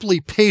simply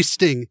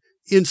pasting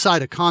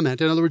inside a comment.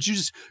 In other words, you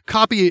just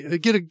get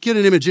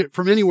an image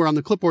from anywhere on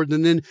the clipboard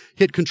and then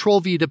hit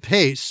Control-V to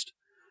paste.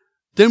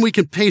 Then we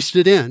can paste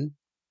it in,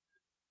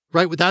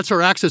 right? That's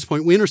our access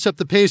point. We intercept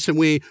the paste and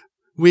we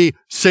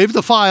save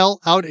the file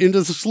out into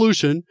the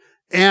solution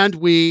and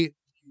we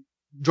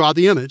draw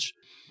the image.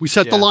 We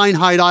set the line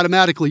height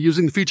automatically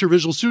using the feature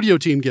Visual Studio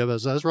team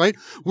gives us, right?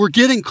 We're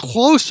getting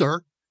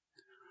closer,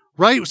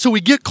 right? So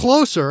we get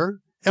closer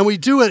and we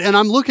do it. And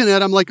I'm looking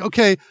at it, I'm like,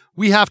 okay,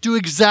 we have to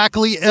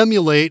exactly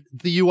emulate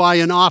the UI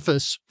in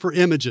Office for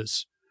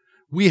images.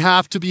 We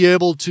have to be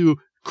able to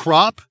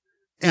crop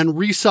and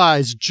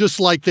resize just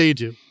like they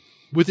do.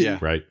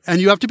 Right.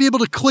 And you have to be able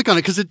to click on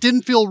it because it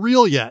didn't feel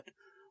real yet,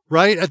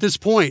 right? At this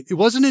point, it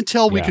wasn't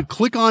until we could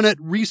click on it,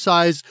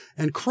 resize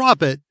and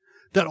crop it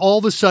that all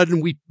of a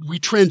sudden we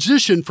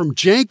transition from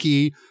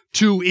janky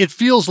to it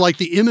feels like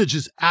the image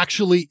is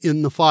actually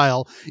in the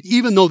file,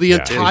 even though the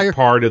entire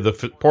part of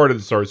the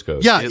source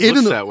code. Yeah, it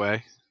looks that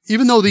way.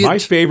 Even though my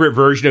favorite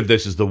version of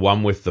this is the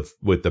one with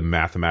the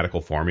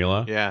mathematical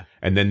formula. Yeah,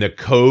 and then the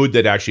code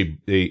that actually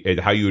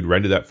how you would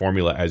render that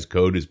formula as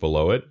code is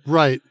below it.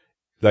 Right.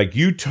 Like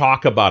you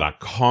talk about a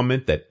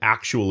comment that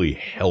actually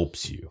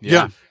helps you.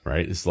 Yeah.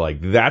 Right. It's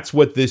like that's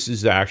what this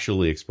is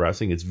actually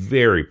expressing. It's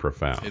very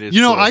profound. It is.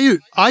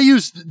 I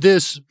use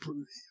this.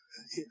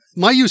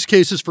 My use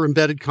cases for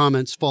embedded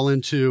comments fall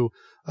into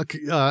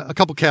a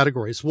couple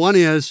categories. One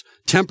is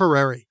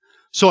temporary.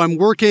 So I'm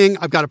working,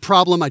 I've got a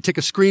problem, I take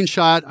a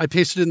screenshot, I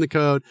paste it in the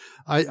code.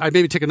 I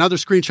maybe take another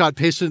screenshot,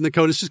 paste it in the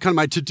code. It's just kind of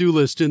my to-do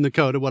list in the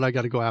code of what I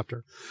got to go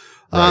after.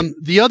 Right.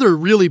 The other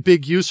really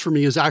big use for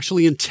me is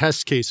actually in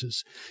test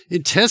cases.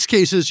 In test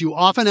cases, you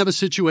often have a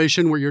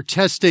situation where you're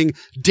testing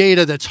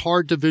data that's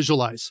hard to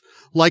visualize,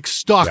 like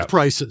stock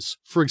prices,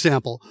 for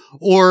example,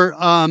 or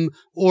I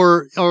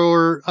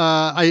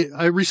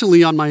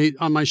recently on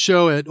my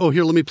show at,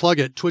 let me plug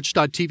it,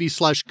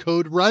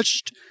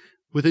 twitch.tv/CodeRushed.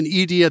 with an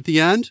ED at the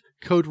end,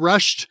 Code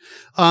Rushed.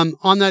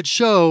 On that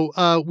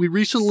show, we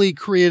recently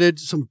created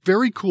some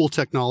very cool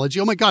technology.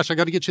 Oh my gosh, I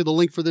got to get you the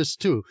link for this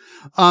too.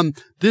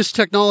 This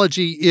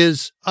technology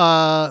is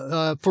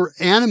for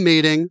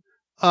animating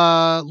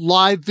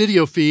live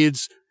video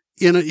feeds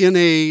in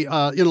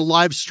a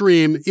live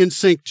stream in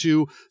sync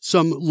to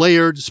some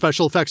layered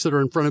special effects that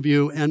are in front of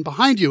you and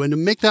behind you. And to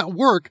make that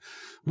work,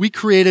 we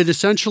created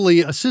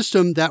essentially a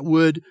system that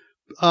would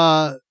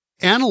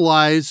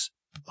analyze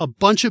a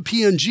bunch of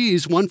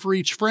PNGs, one for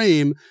each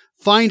frame,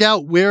 find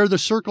out where the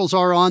circles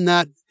are on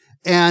that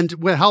and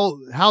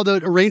how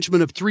the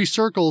arrangement of 3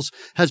 circles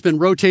has been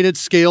rotated,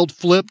 scaled,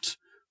 flipped,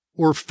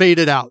 or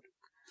faded out.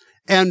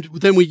 And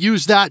then we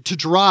use that to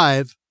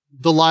drive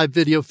the live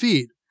video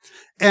feed.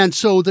 And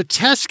so the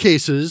test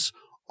cases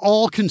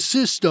all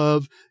consist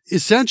of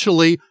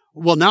essentially,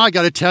 well, now I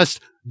got to test,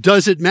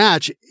 does it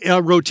match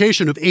a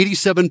rotation of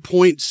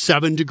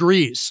 87.7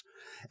 degrees?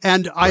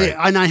 And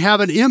I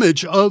have an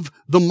image of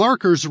the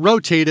markers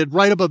rotated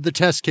right above the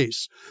test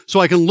case. So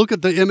I can look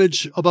at the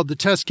image above the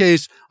test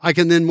case. I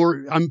can then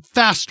I'm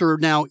faster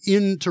now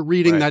into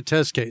reading that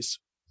test case.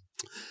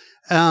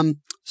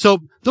 So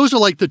those are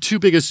like the 2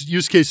 biggest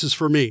use cases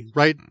for me,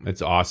 right?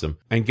 That's awesome.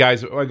 And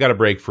guys, I got a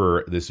break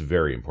for this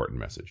very important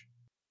message.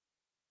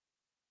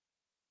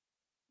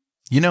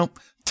 You know,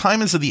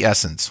 time is of the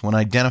essence when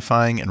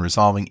identifying and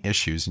resolving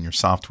issues in your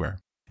software.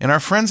 And our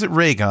friends at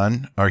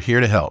Raygun are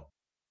here to help.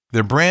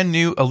 Their brand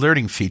new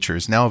alerting feature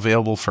is now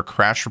available for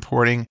crash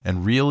reporting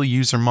and real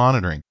user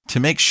monitoring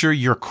to make sure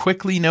you're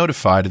quickly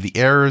notified of the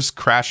errors,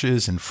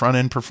 crashes, and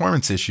front-end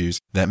performance issues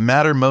that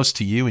matter most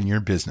to you and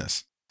your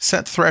business.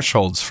 Set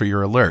thresholds for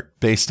your alert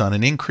based on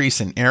an increase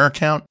in error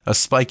count, a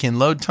spike in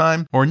load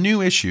time, or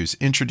new issues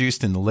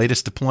introduced in the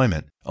latest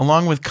deployment,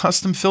 along with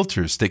custom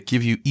filters that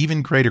give you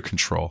even greater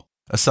control.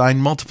 Assign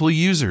multiple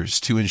users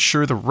to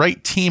ensure the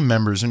right team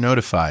members are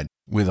notified,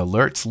 with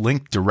alerts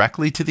linked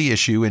directly to the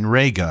issue in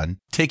Raygun,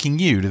 taking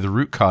you to the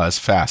root cause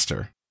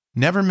faster.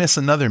 Never miss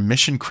another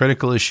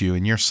mission-critical issue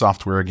in your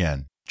software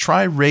again.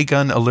 Try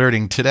Raygun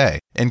Alerting today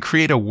and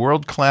create a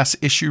world-class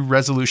issue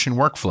resolution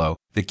workflow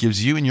that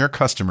gives you and your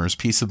customers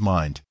peace of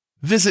mind.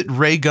 Visit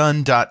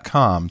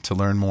raygun.com to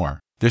learn more.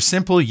 Their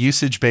simple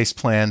usage-based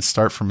plans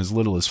start from as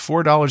little as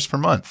 $4 per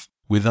month,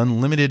 with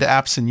unlimited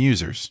apps and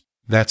users.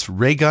 That's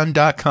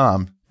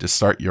raygun.com to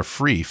start your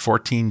free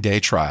 14-day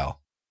trial.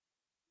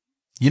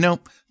 You know,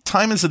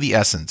 time is of the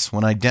essence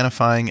when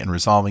identifying and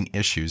resolving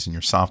issues in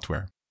your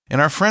software. And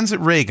our friends at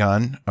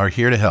Raygun are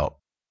here to help.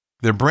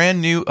 Their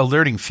brand new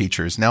alerting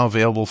feature is now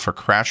available for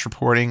crash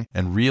reporting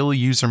and real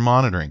user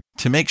monitoring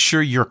to make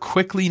sure you're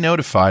quickly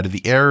notified of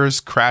the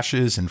errors,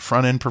 crashes, and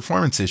front-end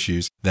performance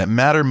issues that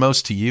matter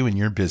most to you and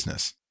your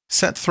business.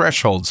 Set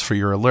thresholds for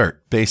your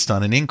alert based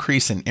on an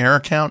increase in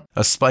error count,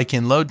 a spike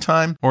in load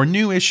time, or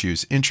new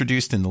issues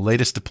introduced in the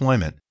latest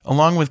deployment,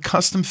 along with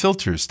custom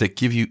filters that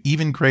give you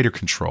even greater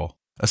control.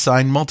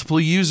 Assign multiple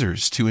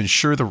users to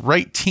ensure the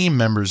right team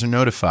members are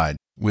notified,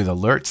 with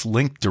alerts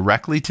linked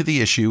directly to the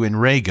issue in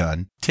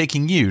Raygun,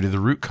 taking you to the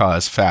root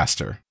cause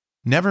faster.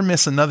 Never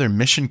miss another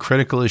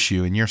mission-critical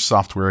issue in your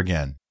software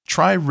again.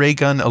 Try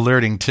Raygun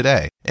Alerting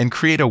today and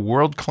create a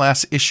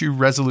world-class issue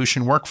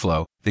resolution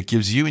workflow that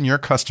gives you and your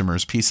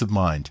customers peace of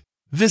mind.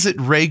 Visit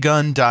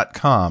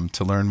raygun.com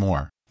to learn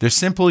more. Their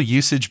simple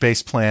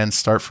usage-based plans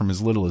start from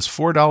as little as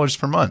 $4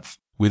 per month,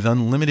 with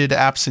unlimited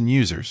apps and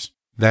users.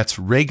 That's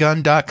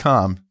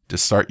raygun.com to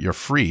start your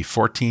free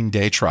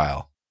 14-day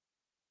trial.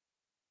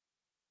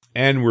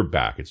 And we're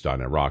back. It's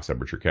 .NET Rocks. I'm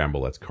Richard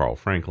Campbell. That's Carl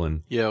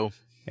Franklin. Yo.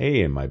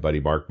 Hey, and my buddy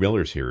Mark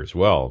Miller's here as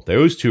well.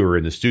 Those two are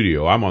in the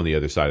studio. I'm on the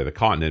other side of the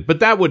continent,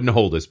 but that wouldn't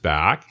hold us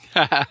back.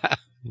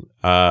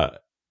 No.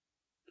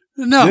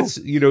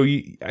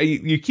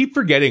 You keep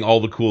forgetting all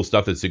the cool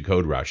stuff that's in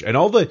Code Rush. And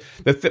all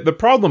the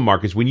problem,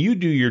 Mark, is when you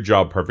do your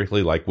job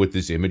perfectly, like with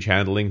this image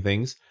handling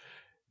things,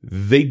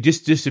 they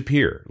just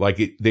disappear.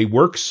 They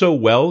work so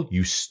well,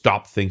 you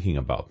stop thinking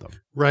about them.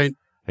 Right.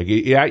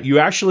 You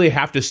actually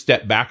have to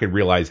step back and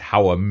realize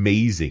how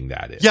amazing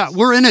that is. Yeah,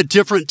 we're in a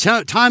different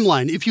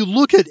timeline. If you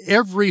look at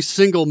every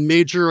single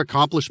major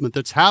accomplishment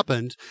that's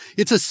happened,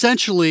 it's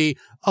essentially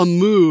a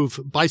move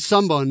by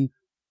someone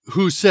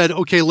who said,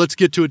 okay, let's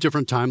get to a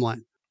different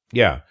timeline.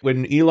 Yeah.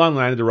 When Elon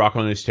landed the rocket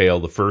on his tail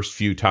the first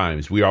few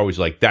times, we were always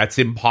like, that's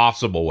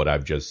impossible what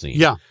I've just seen.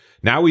 Yeah.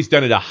 Now he's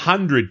done it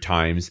 100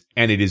 times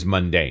and it is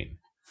mundane.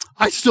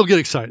 I still get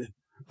excited.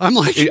 I'm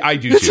like, I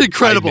do it's too,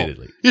 incredible.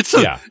 Admittedly. It's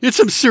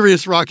some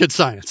serious rocket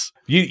science.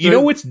 You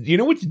know what's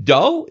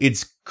dull?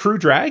 It's Crew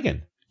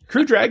Dragon.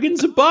 Crew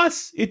Dragon's a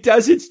bus. It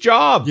does its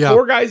job. Yeah.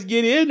 4 guys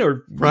get in,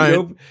 and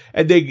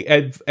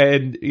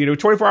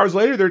 24 hours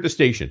later they're at the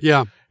station.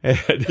 Yeah,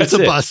 it's a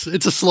bus.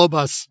 It's a slow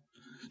bus.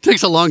 It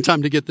takes a long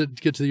time to get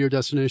to your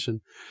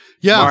destination.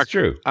 Yeah, Mark, that's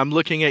true. I'm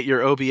looking at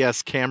your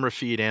OBS camera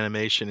feed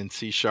animation in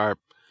C#,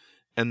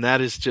 and that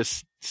is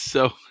just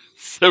so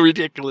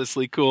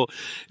ridiculously cool.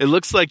 It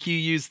looks like you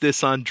use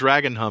this on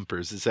Dragon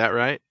Humpers. Is that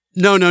right?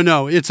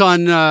 No. It's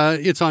on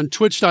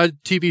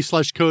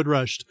twitch.tv/Code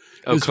Rushed.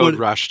 Oh, Code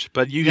Rushed.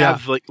 But you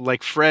have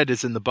like Fred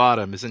is in the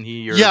bottom, isn't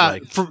he?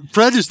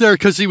 Fred is there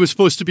because he was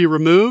supposed to be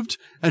removed,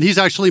 and he's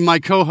actually my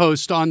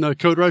co-host on the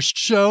Code Rushed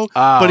show.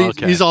 But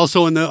he's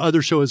also in the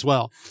other show as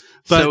well.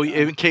 But, so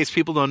in case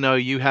people don't know,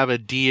 you have a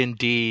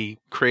D&D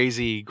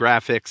crazy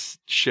graphics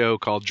show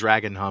called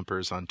Dragon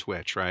Humpers on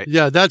Twitch, right?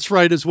 Yeah, that's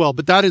right as well.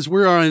 But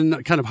we're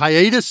on kind of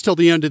hiatus till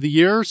the end of the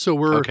year. So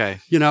we're,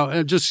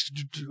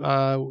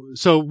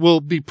 so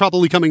we'll be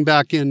probably coming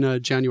back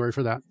in January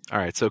for that. All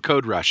right. So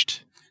Code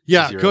Rushed.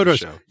 Yeah, Code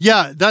Rushed.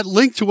 Yeah, that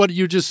link to what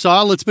you just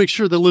saw, let's make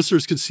sure the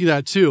listeners can see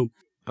that too.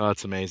 Oh,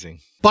 that's amazing.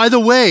 By the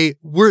way,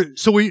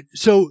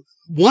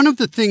 one of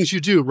the things you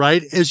do,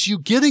 right, as you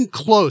getting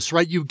close,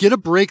 right, you get a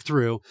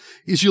breakthrough,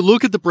 is you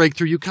look at the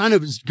breakthrough, you kind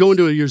of go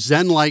into your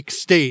Zen-like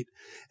state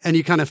and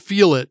you kind of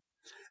feel it.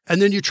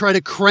 And then you try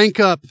to crank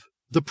up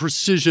the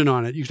precision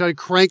on it. You try to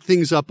crank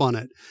things up on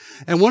it.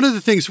 And one of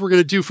the things we're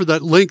going to do for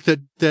that link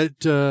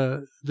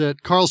that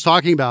Carl's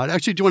talking about,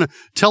 actually, do you want me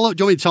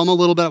to tell him a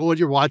little bit about what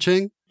you're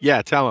watching?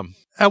 Yeah, tell him.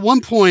 At one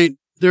point,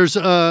 there's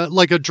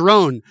like a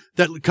drone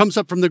that comes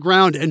up from the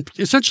ground and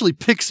essentially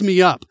picks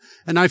me up,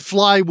 and I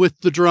fly with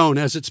the drone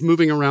as it's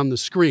moving around the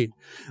screen.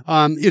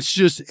 It's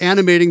just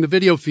animating the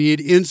video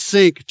feed in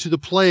sync to the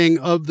playing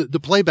of the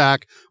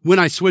playback when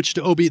I switch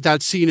to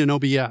that scene in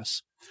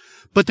OBS.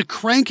 But the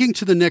cranking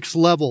to the next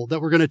level that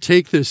we're going to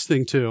take this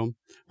thing to,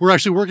 we're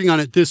actually working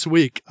on it this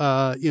week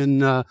on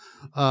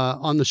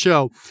the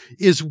show,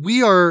 is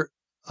we are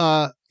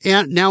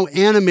now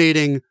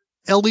animating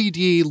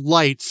LED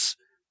lights.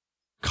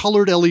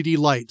 Colored LED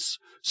lights.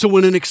 So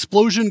when an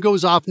explosion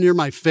goes off near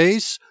my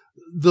face,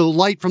 the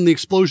light from the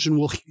explosion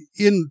will,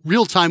 in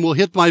real time, will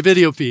hit my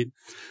video feed.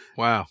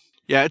 Wow.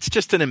 Yeah, it's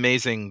just an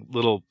amazing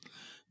little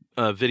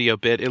video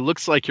bit. It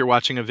looks like you're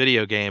watching a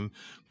video game,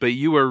 but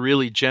you are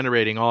really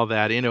generating all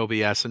that in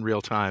OBS in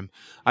real time.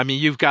 I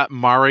mean, you've got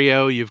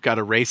Mario, you've got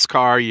a race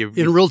car.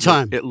 In real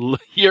time.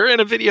 You're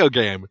in a video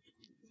game.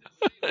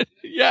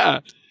 Yeah.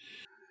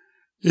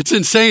 It's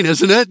insane,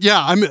 isn't it?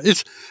 Yeah.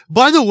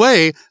 By the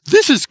way,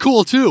 this is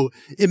cool too.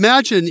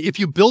 Imagine if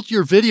you built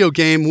your video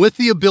game with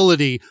the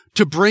ability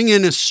to bring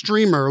in a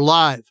streamer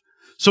live.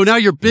 So now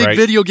your big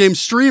video game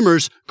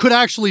streamers could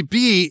actually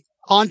be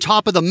on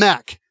top of the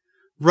mech,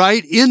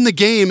 right? In the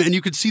game, and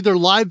you could see their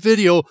live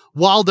video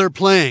while they're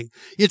playing.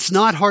 It's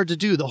not hard to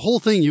do. The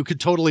whole thing, you could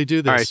totally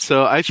do this. All right.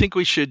 So I think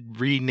we should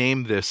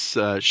rename this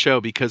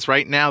show, because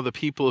right now the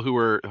people who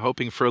are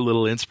hoping for a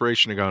little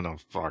inspiration are going, oh,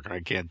 fuck,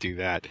 I can't do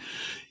that.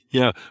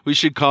 Yeah, we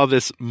should call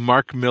this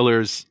Mark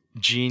Miller's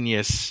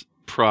Genius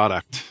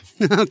Product.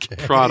 Okay.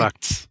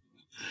 Products.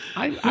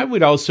 I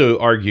would also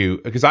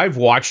argue, because I've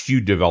watched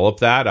you develop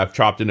that. I've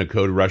chopped in a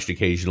Code Rushed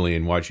occasionally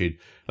and watched it.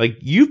 Like,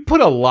 you've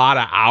put a lot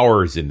of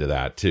hours into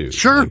that too.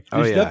 Sure. Like,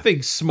 there's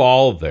nothing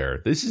small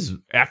there. This is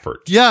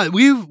effort. Yeah,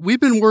 we've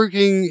been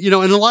working, and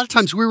a lot of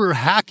times we were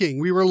hacking.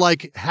 We were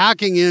like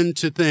hacking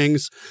into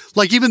things.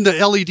 Like even the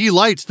LED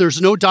lights,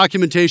 there's no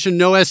documentation,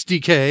 no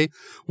SDK.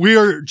 We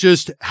are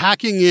just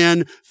hacking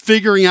in,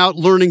 figuring out,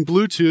 learning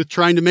Bluetooth,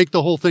 trying to make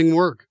the whole thing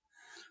work.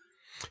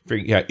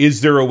 Yeah,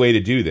 is there a way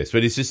to do this?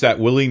 But it's just that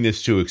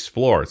willingness to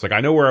explore. It's like,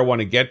 I know where I want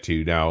to get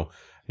to now.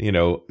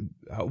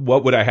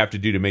 What would I have to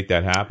do to make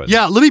that happen?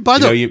 Yeah, let me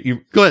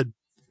go ahead.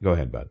 Go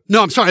ahead, bud.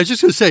 No, I'm sorry. I was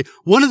just going to say,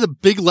 one of the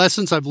big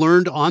lessons I've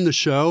learned on the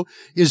show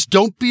is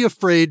don't be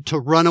afraid to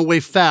run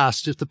away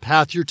fast if the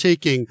path you're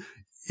taking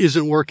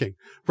isn't working,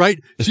 right?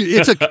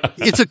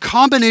 It's a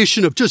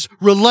combination of just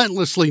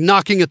relentlessly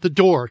knocking at the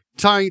door,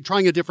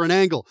 trying a different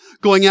angle,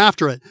 going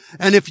after it.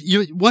 And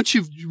once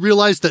you've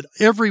realized that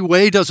every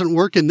way doesn't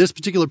work in this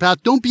particular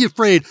path, don't be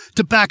afraid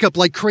to back up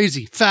like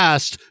crazy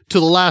fast to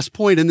the last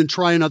point and then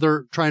try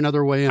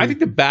another way in. I think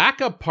the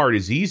backup part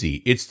is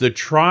easy. It's the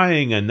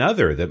trying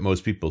another that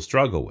most people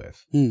struggle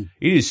with. It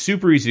is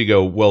super easy to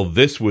go, well,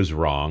 this was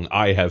wrong.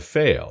 I have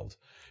failed.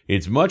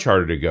 It's much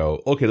harder to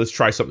go, okay, let's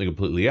try something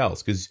completely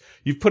else, because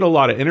you've put a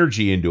lot of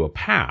energy into a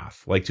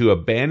path. Like, to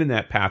abandon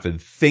that path and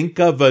think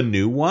of a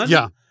new one.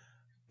 Yeah.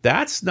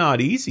 That's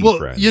not easy,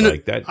 friend.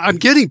 Like that. I'm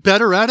getting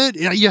better at it.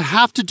 You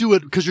have to do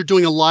it because you're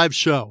doing a live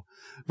show,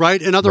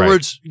 right? In other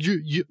words,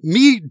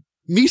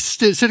 me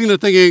sitting there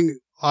thinking,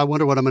 I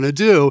wonder what I'm going to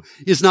do,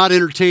 is not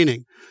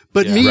entertaining.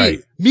 But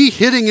me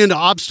hitting into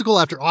obstacle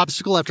after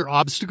obstacle after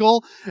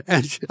obstacle,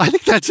 and I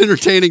think that's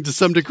entertaining to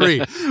some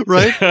degree,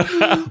 right?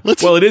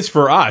 Well, it is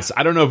for us.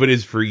 I don't know if it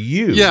is for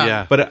you.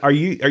 Yeah. But are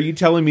you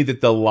telling me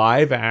that the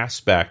live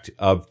aspect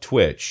of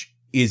Twitch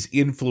is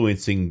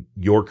influencing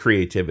your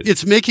creativity?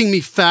 It's making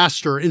me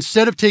faster.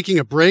 Instead of taking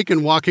a break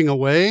and walking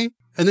away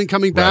and then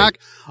coming back,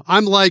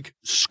 I'm like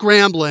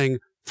scrambling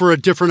for a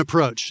different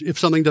approach if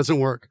something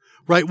doesn't work.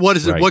 Right? What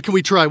is it? What can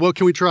we try? What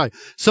can we try?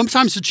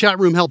 Sometimes the chat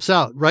room helps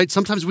out, right?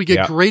 Sometimes we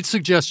get great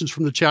suggestions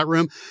from the chat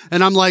room,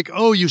 and I'm like,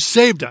 oh, you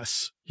saved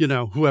us,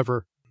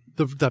 whoever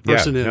that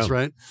person is,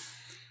 right?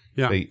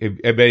 Yeah.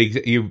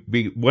 You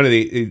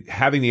be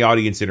having the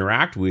audience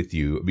interact with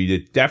you,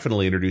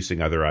 definitely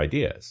introducing other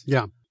ideas.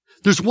 Yeah.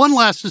 There's one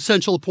last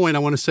essential point I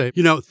want to say,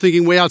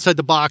 thinking way outside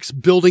the box,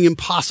 building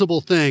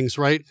impossible things,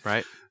 right?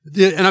 Right.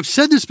 And I've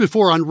said this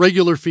before on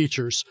regular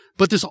features,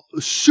 but this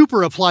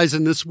super applies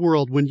in this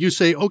world when you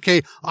say,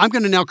 okay, I'm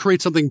going to now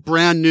create something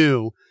brand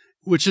new,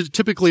 which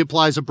typically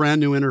applies a brand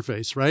new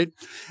interface, right?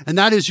 And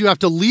that is you have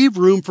to leave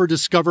room for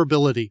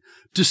discoverability.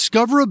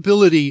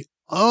 Discoverability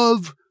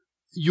of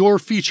your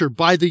feature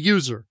by the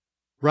user,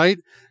 right?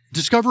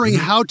 Discovering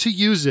how to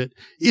use it.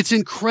 It's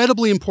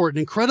incredibly important,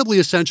 incredibly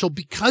essential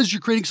because you're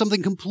creating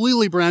something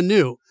completely brand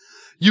new.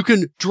 You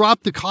can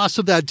drop the cost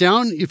of that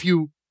down if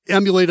you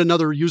emulate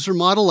another user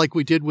model like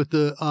we did with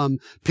the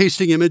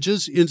pasting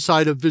images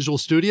inside of Visual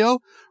Studio,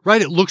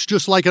 right? It looks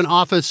just like an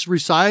Office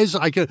resize.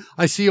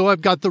 I see,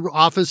 I've got the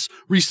Office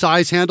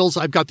resize handles.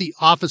 I've got the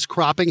Office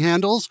cropping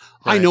handles.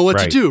 Right, I know what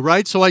to do,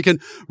 right? So I can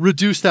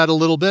reduce that a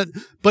little bit,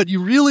 but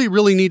you really,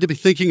 really need to be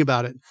thinking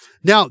about it.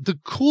 Now, the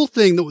cool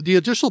thing, the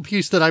additional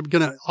piece that I'm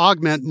going to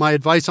augment my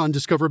advice on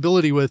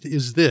discoverability with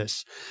is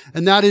this,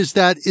 and that is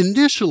that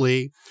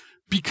initially,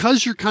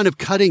 because you're kind of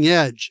cutting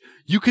edge,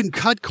 you can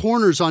cut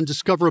corners on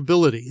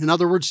discoverability. In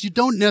other words, you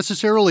don't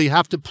necessarily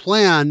have to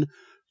plan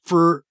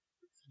to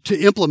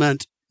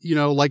implement,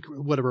 like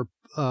whatever,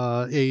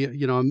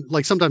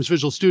 like sometimes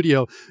Visual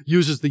Studio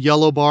uses the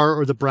yellow bar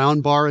or the brown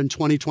bar in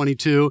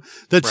 2022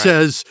 that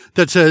says,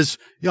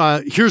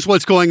 here's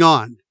what's going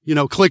on,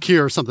 click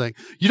here or something.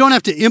 You don't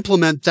have to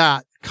implement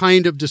that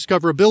kind of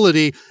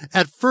discoverability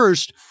at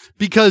first,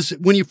 because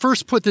when you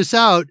first put this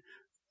out,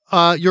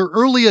 your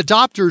early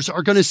adopters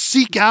are going to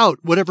seek out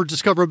whatever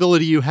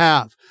discoverability you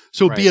have.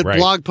 So be it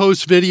blog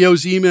posts,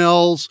 videos,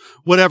 emails,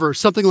 whatever,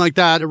 something like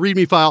that, a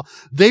README file,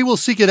 they will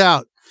seek it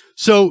out.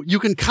 So you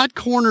can cut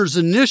corners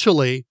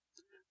initially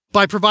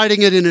by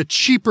providing it in a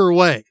cheaper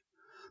way.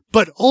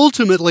 But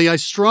ultimately, I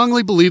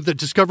strongly believe that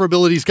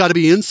discoverability's got to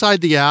be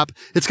inside the app.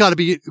 It's got to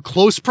be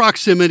close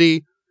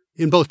proximity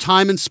in both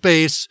time and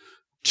space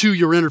to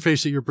your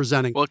interface that you're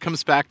presenting. Well, it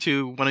comes back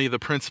to one of the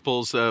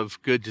principles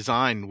of good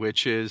design,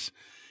 which is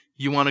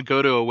you want to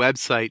go to a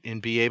website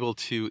and be able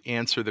to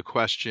answer the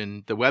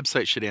question. The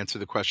website should answer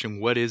the question,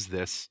 what is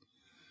this?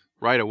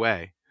 Right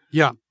away.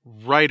 Yeah.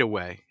 Right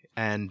away.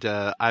 And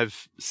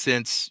I've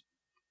since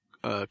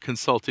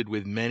consulted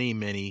with many,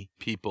 many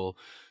people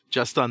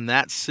just on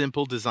that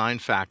simple design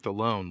fact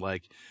alone.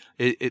 Like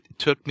it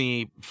took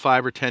me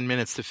 5 or 10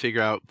 minutes to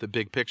figure out the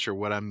big picture,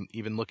 what I'm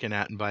even looking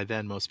at. And by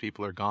then, most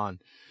people are gone.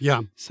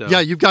 Yeah. So yeah,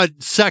 you've got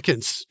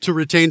seconds to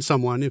retain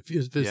someone if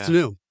it's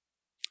new.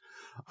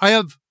 I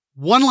have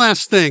one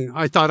last thing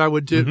I thought I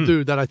would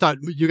do that I thought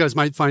you guys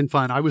might find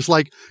fun. I was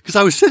like, because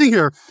I was sitting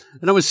here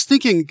and I was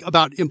thinking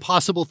about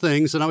impossible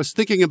things, and I was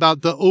thinking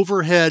about the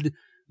overhead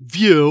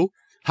view,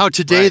 how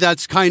today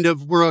that's kind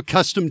of, we're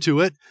accustomed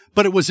to it,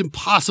 but it was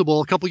impossible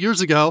a couple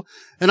years ago.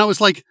 And I was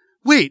like,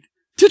 wait,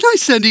 didn't I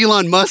send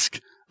Elon Musk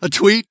a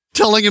tweet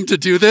telling him to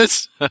do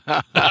this?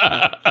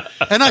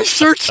 And I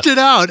searched it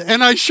out,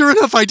 and sure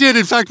enough, I did.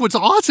 In fact, what's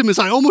awesome is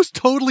I almost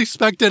totally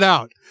spec'd it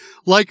out.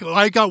 Like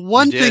I got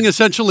one thing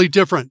essentially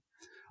different.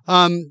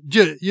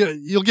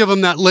 You'll give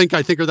them that link,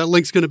 I think, or that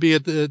link's going to be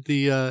at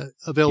the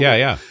available.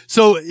 Yeah.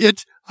 So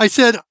I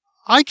said,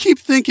 I keep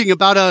thinking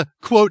about a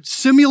quote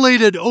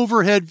simulated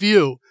overhead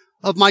view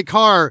of my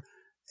car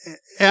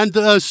and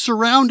the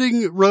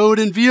surrounding road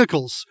and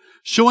vehicles,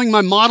 showing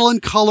my model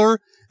and color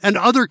and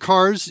other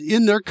cars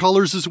in their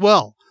colors as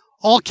well.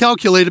 All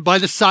calculated by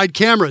the side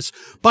cameras.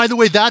 By the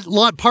way, that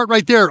part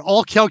right there,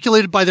 all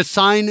calculated by the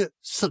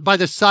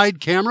side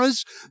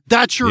cameras,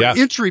 that's your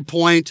entry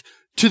point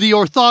to the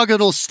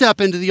orthogonal step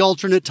into the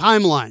alternate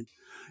timeline.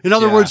 In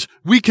other words,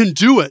 we can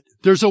do it.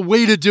 There's a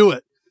way to do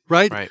it,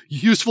 right?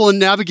 Useful in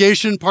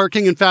navigation,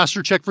 parking, and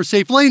faster check for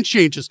safe lane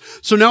changes.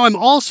 So now I'm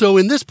also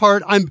in this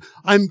part, I'm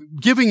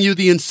giving you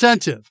the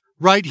incentive,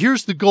 right?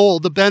 Here's the goal,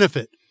 the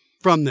benefit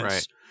from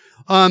this.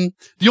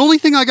 The only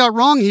thing I got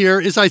wrong here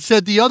is I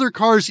said the other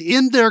cars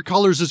in their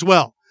colors as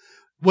well.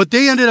 What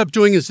they ended up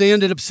doing is they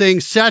ended up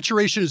saying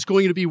saturation is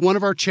going to be one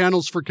of our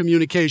channels for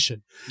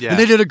communication. Yeah. And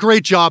they did a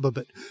great job of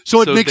it.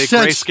 So it makes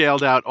sense. They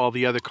grayscaled out all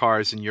the other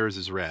cars and yours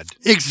is red.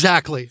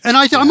 Exactly. And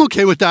I'm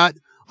okay with that.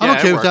 I'm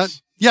okay with that.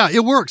 Yeah,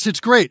 it works. It's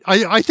great.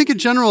 I think in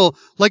general,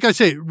 like I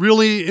say,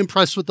 really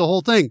impressed with the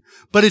whole thing.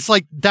 But it's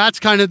like, that's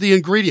kind of the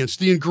ingredients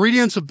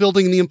of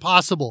building the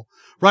impossible,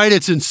 right?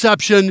 It's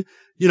inception,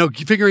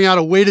 figuring out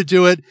a way to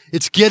do it.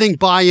 It's getting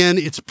buy-in.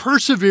 It's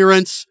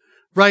perseverance,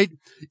 right?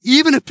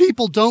 Even if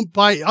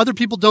other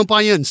people don't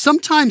buy in.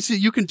 Sometimes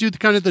you can do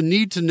the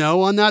need to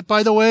know on that,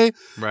 by the way.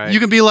 Right. You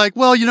can be like,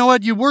 well, you know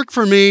what? You work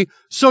for me,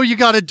 so you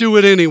got to do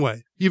it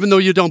anyway, even though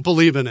you don't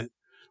believe in it.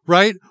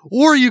 Right?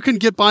 Or you can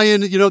get buy-in,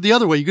 the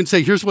other way. You can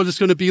say, here's what it's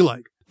going to be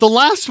like. The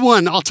last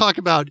one I'll talk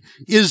about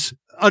is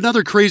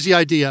another crazy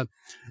idea.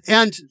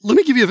 And let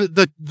me give you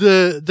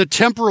the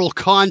temporal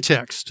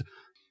context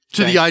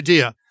to the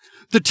idea.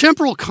 The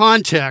temporal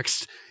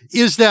context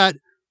is that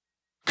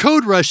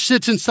CodeRush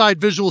sits inside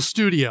Visual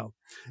Studio.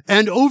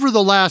 And over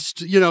the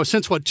last,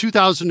 since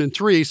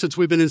 2003, since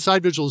we've been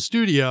inside Visual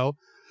Studio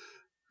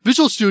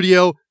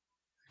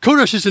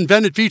CodeRush has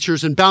invented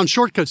features and bound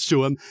shortcuts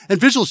to them. And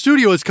Visual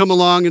Studio has come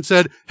along and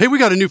said, hey, we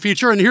got a new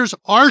feature and here's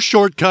our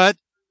shortcut,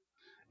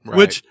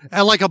 which,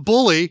 like a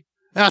bully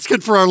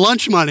asking for our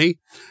lunch money.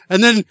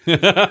 And then,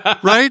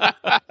 right?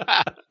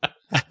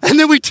 And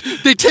then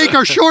they take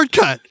our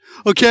shortcut.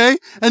 Okay.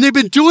 And they've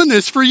been doing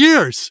this for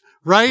years.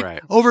 Right?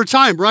 Over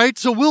time, right?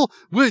 So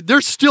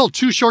there's still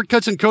 2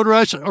 shortcuts in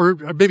CodeRush,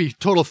 or maybe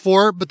total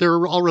 4, but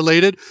they're all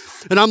related.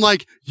 And I'm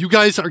like, you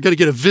guys are going to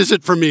get a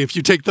visit from me if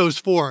you take those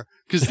 4,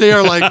 because they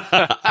are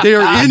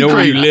I know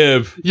where you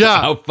live.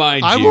 Yeah. I'll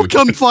find you. I will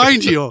come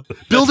find you.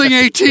 Building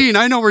 18.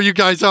 I know where you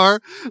guys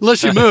are,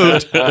 unless you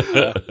moved.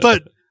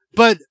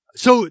 But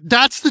so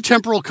that's the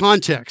temporal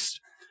context.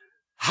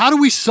 How do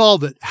we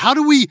solve it? How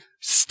do we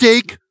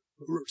stake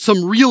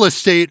some real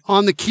estate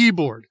on the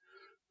keyboard?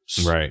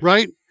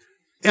 Right?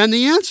 And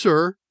the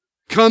answer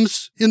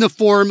comes in the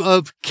form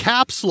of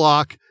caps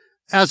lock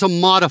as a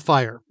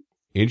modifier.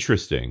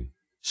 Interesting.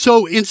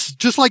 So it's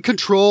just like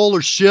Control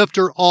or Shift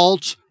or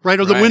Alt, right?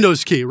 Or the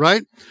Windows key,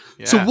 right?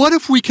 Yeah. So what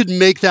if we could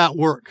make that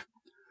work,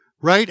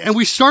 right? And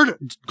we start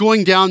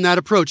going down that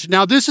approach.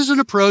 Now, this is an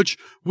approach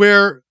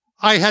where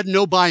I had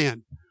no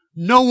buy-in.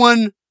 No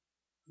one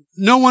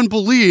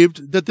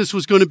believed that this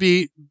was going to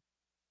be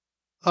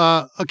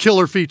a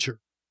killer feature.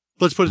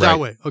 Let's put it that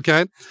way.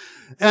 Okay.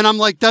 And I'm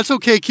like, that's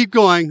okay. Keep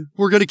going.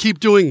 We're going to keep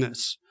doing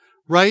this.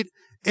 Right.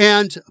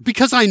 And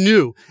because I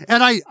knew,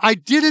 and I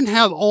didn't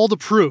have all the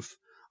proof.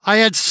 I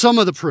had some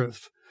of the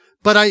proof,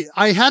 but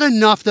I had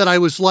enough that I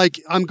was like,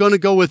 I'm going to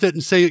go with it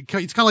and say, it's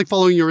kind of like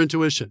following your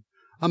intuition.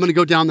 I'm going to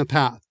go down the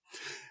path.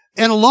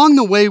 And along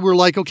the way, we're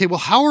like, okay, well,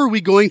 how are we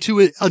going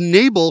to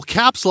enable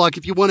caps lock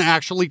if you want to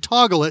actually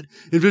toggle it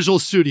in Visual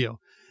Studio?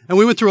 And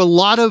we went through a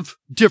lot of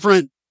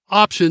different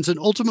options, and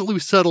ultimately we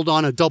settled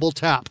on a double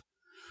tap.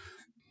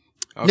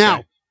 Okay.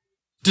 Now,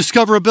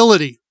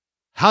 discoverability.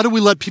 How do we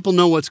let people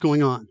know what's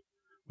going on?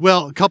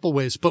 Well, a couple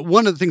ways, but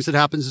one of the things that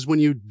happens is when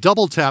you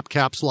double tap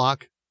caps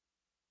lock,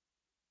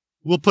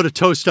 we'll put a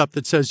toast up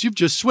that says, you've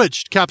just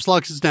switched. Caps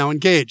lock is now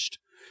engaged.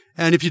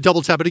 And if you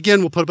double tap it again,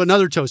 we'll put up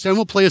another toast and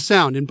we'll play a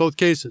sound in both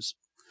cases.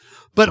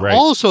 But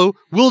also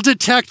we'll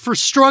detect for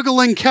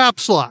struggling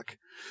caps lock.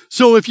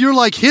 So if you're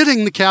like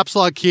hitting the caps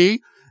lock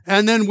key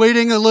and then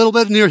waiting a little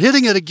bit and you're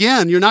hitting it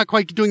again, you're not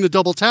quite doing the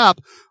double tap.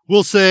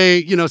 We'll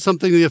say,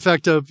 something to the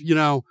effect of,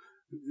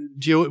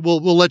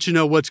 we'll let you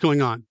know what's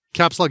going on.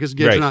 Caps lock is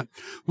engaged or not.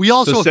 We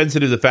also so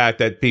sensitive to the fact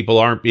that people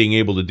aren't being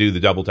able to do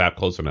the double tap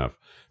close enough.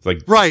 It's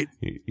like,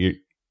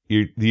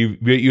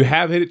 you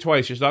have hit it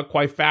twice. You're not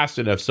quite fast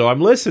enough. So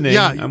I'm listening.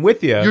 Yeah, I'm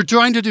with you. You're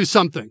trying to do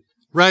something,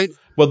 right?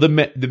 Well,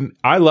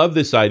 I love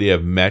this idea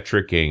of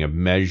metricing, of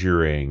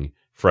measuring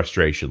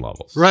frustration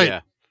levels.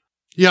 Right.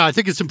 Yeah, I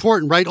think it's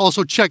important, right?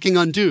 Also checking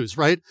undos,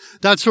 right?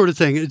 That sort of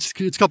thing.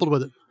 It's coupled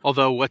with it.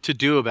 Although what to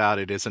do about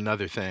it is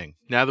another thing.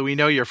 Now that we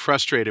know you're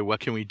frustrated, what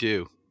can we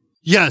do?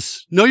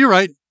 Yes. No, you're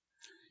right.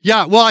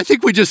 Yeah. Well, I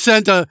think we just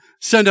sent an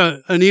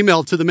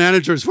email to the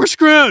managers. We're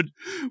screwed.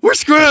 We're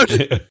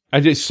screwed.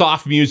 And just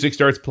soft music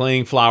starts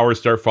playing. Flowers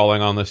start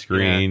falling on the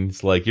screen. Yeah.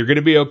 It's like, you're going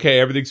to be okay.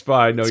 Everything's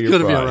fine. No, you're fine. It's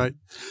going to be all right.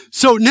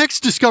 So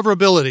next,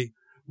 discoverability.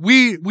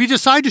 We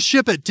decide to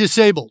ship it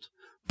disabled.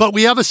 But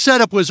we have a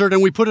setup wizard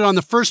and we put it on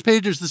the first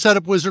page as the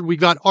setup wizard. We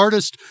got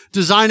artists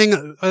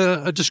designing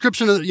a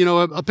description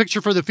of, a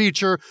picture for the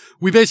feature.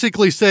 We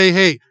basically say,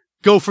 hey,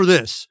 go for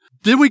this.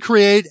 Then we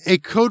create a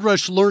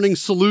CodeRush learning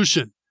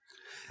solution.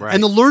 Right.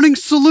 And the learning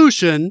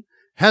solution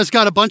has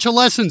got a bunch of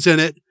lessons in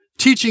it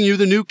teaching you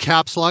the new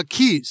caps lock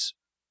keys.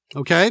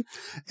 Okay.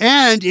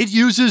 And it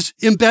uses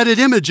embedded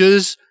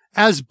images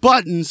as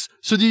buttons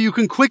so that you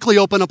can quickly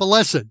open up a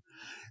lesson.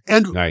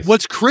 And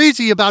what's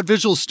crazy about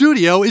Visual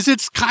Studio is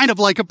it's kind of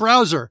like a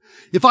browser.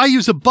 If I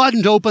use a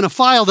button to open a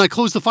file and I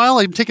close the file,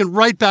 I'm taken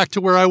right back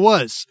to where I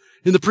was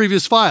in the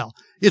previous file.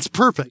 It's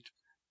perfect.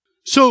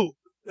 So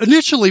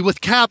initially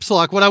with caps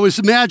lock, what I was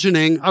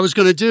imagining I was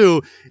going to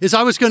do is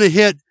I was going to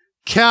hit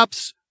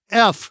caps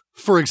F,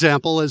 for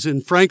example, as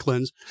in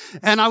Franklin's,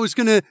 and I was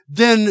going to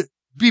then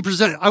be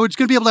presented. I was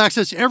going to be able to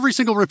access every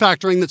single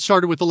refactoring that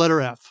started with the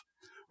letter F,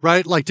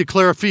 right? Like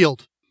declare a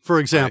field, for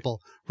example.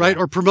 Right?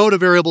 Or promote a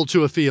variable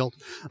to a field,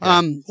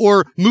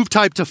 or move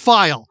type to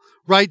file,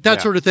 right?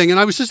 That sort of thing. And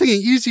I was just thinking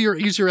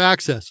easier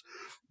access.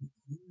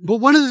 But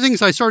one of the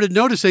things I started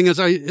noticing and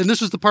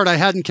this was the part I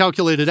hadn't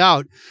calculated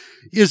out,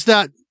 is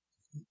that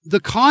the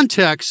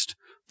context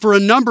for a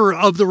number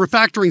of the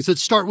refactorings that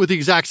start with the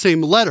exact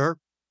same letter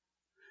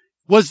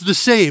was the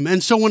same.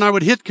 And so when I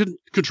would hit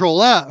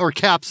Control F or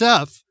Caps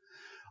F,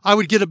 I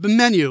would get a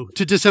menu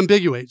to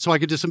disambiguate. So I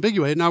could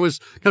disambiguate. And I was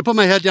going to put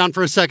my head down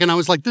for a second. I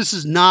was like, this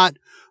is not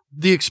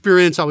the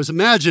experience I was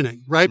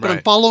imagining, right? But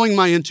I'm following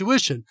my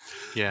intuition.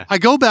 Yeah. I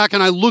go back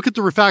and I look at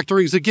the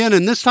refactorings again,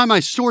 and this time I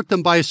sort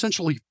them by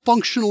essentially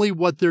functionally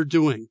what they're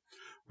doing,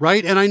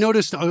 right? And I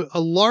noticed a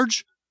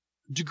large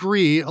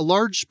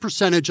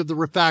percentage of the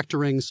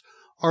refactorings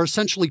are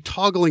essentially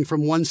toggling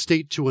from one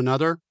state to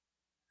another,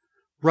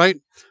 right?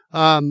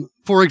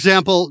 For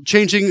example,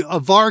 changing a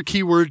var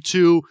keyword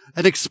to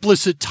an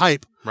explicit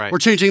type Right. Or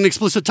changing an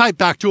explicit type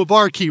back to a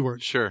bar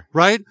keyword. Sure.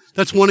 Right?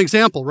 That's one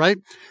example, right?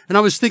 And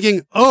I was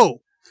thinking,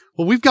 well,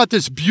 we've got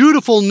this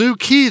beautiful new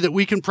key that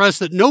we can press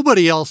that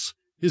nobody else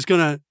is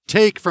going to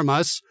take from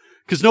us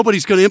because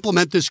nobody's going to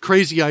implement this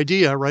crazy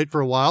idea, right,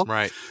 for a while.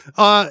 Right.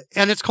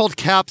 And it's called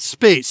cap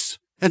space.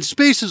 And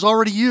space is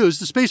already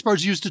used. The space bar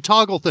is used to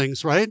toggle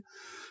things, right?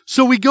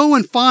 So we go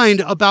and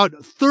find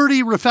about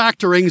 30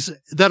 refactorings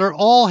that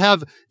all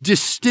have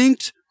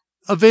distinct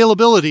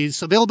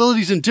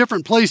availabilities in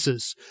different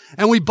places,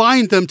 and we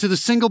bind them to the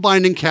single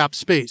binding cap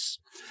space.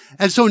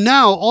 And so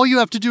now all you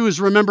have to do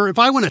is remember, if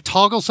I want to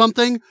toggle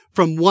something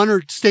from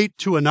one state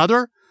to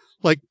another,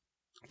 like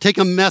take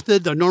a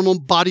method, a normal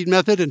bodied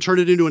method, and turn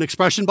it into an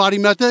expression body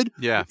method,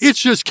 it's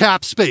just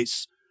cap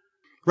space.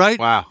 Right?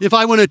 Wow. If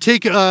I want to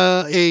take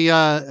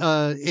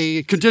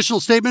a conditional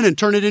statement and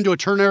turn it into a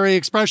ternary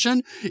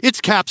expression,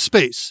 it's cap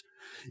space.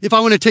 If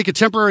I want to take a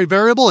temporary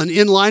variable and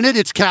inline it,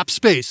 it's cap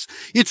space.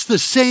 It's the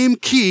same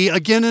key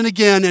again and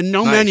again and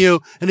no menu,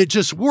 and it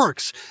just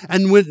works.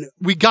 And when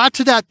we got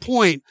to that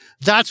point,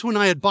 that's when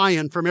I had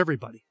buy-in from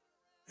everybody.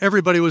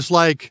 Everybody was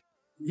like,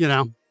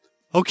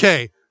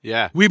 okay,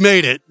 we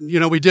made it.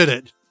 We did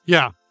it.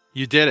 Yeah.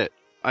 You did it.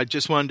 I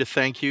just wanted to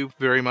thank you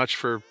very much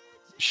for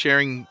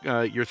sharing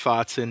your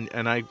thoughts, and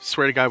I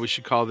swear to God, we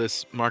should call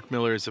this Mark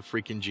Miller is a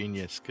freaking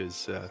genius,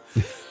 because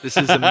this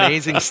is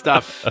amazing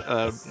stuff.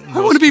 I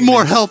want to be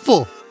more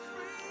helpful.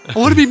 I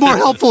want to be more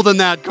helpful than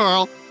that,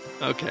 Carl.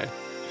 Okay.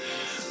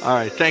 All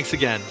right. Thanks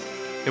again.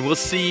 And we'll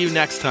see you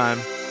next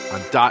time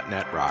on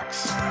 .NET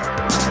Rocks.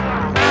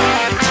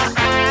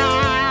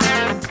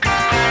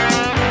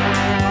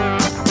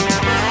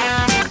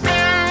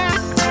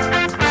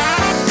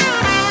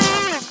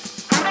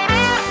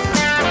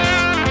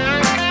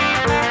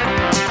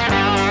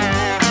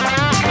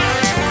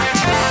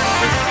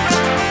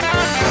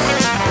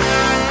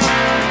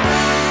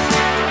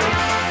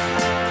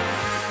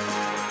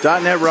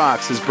 .NET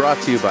Rocks is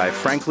brought to you by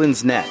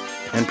Franklin's Net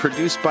and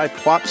produced by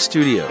Pwop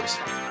Studios,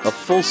 a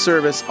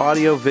full-service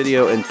audio,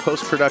 video, and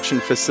post-production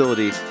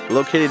facility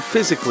located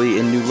physically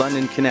in New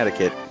London,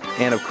 Connecticut,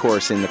 and of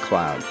course in the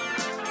cloud.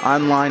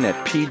 Online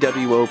at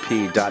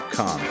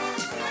pwop.com.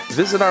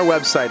 Visit our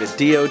website at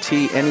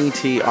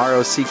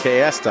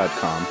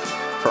dotnetrocks.com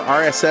for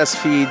RSS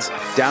feeds,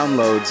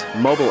 downloads,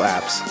 mobile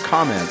apps,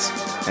 comments,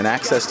 and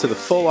access to the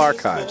full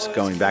archives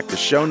going back to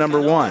show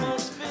number 1.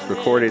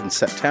 Recorded in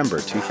September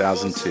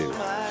 2002.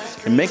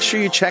 And make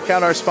sure you check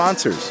out our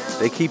sponsors.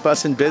 They keep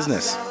us in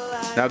business.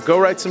 Now go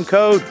write some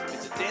code.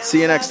 See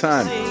you next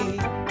time.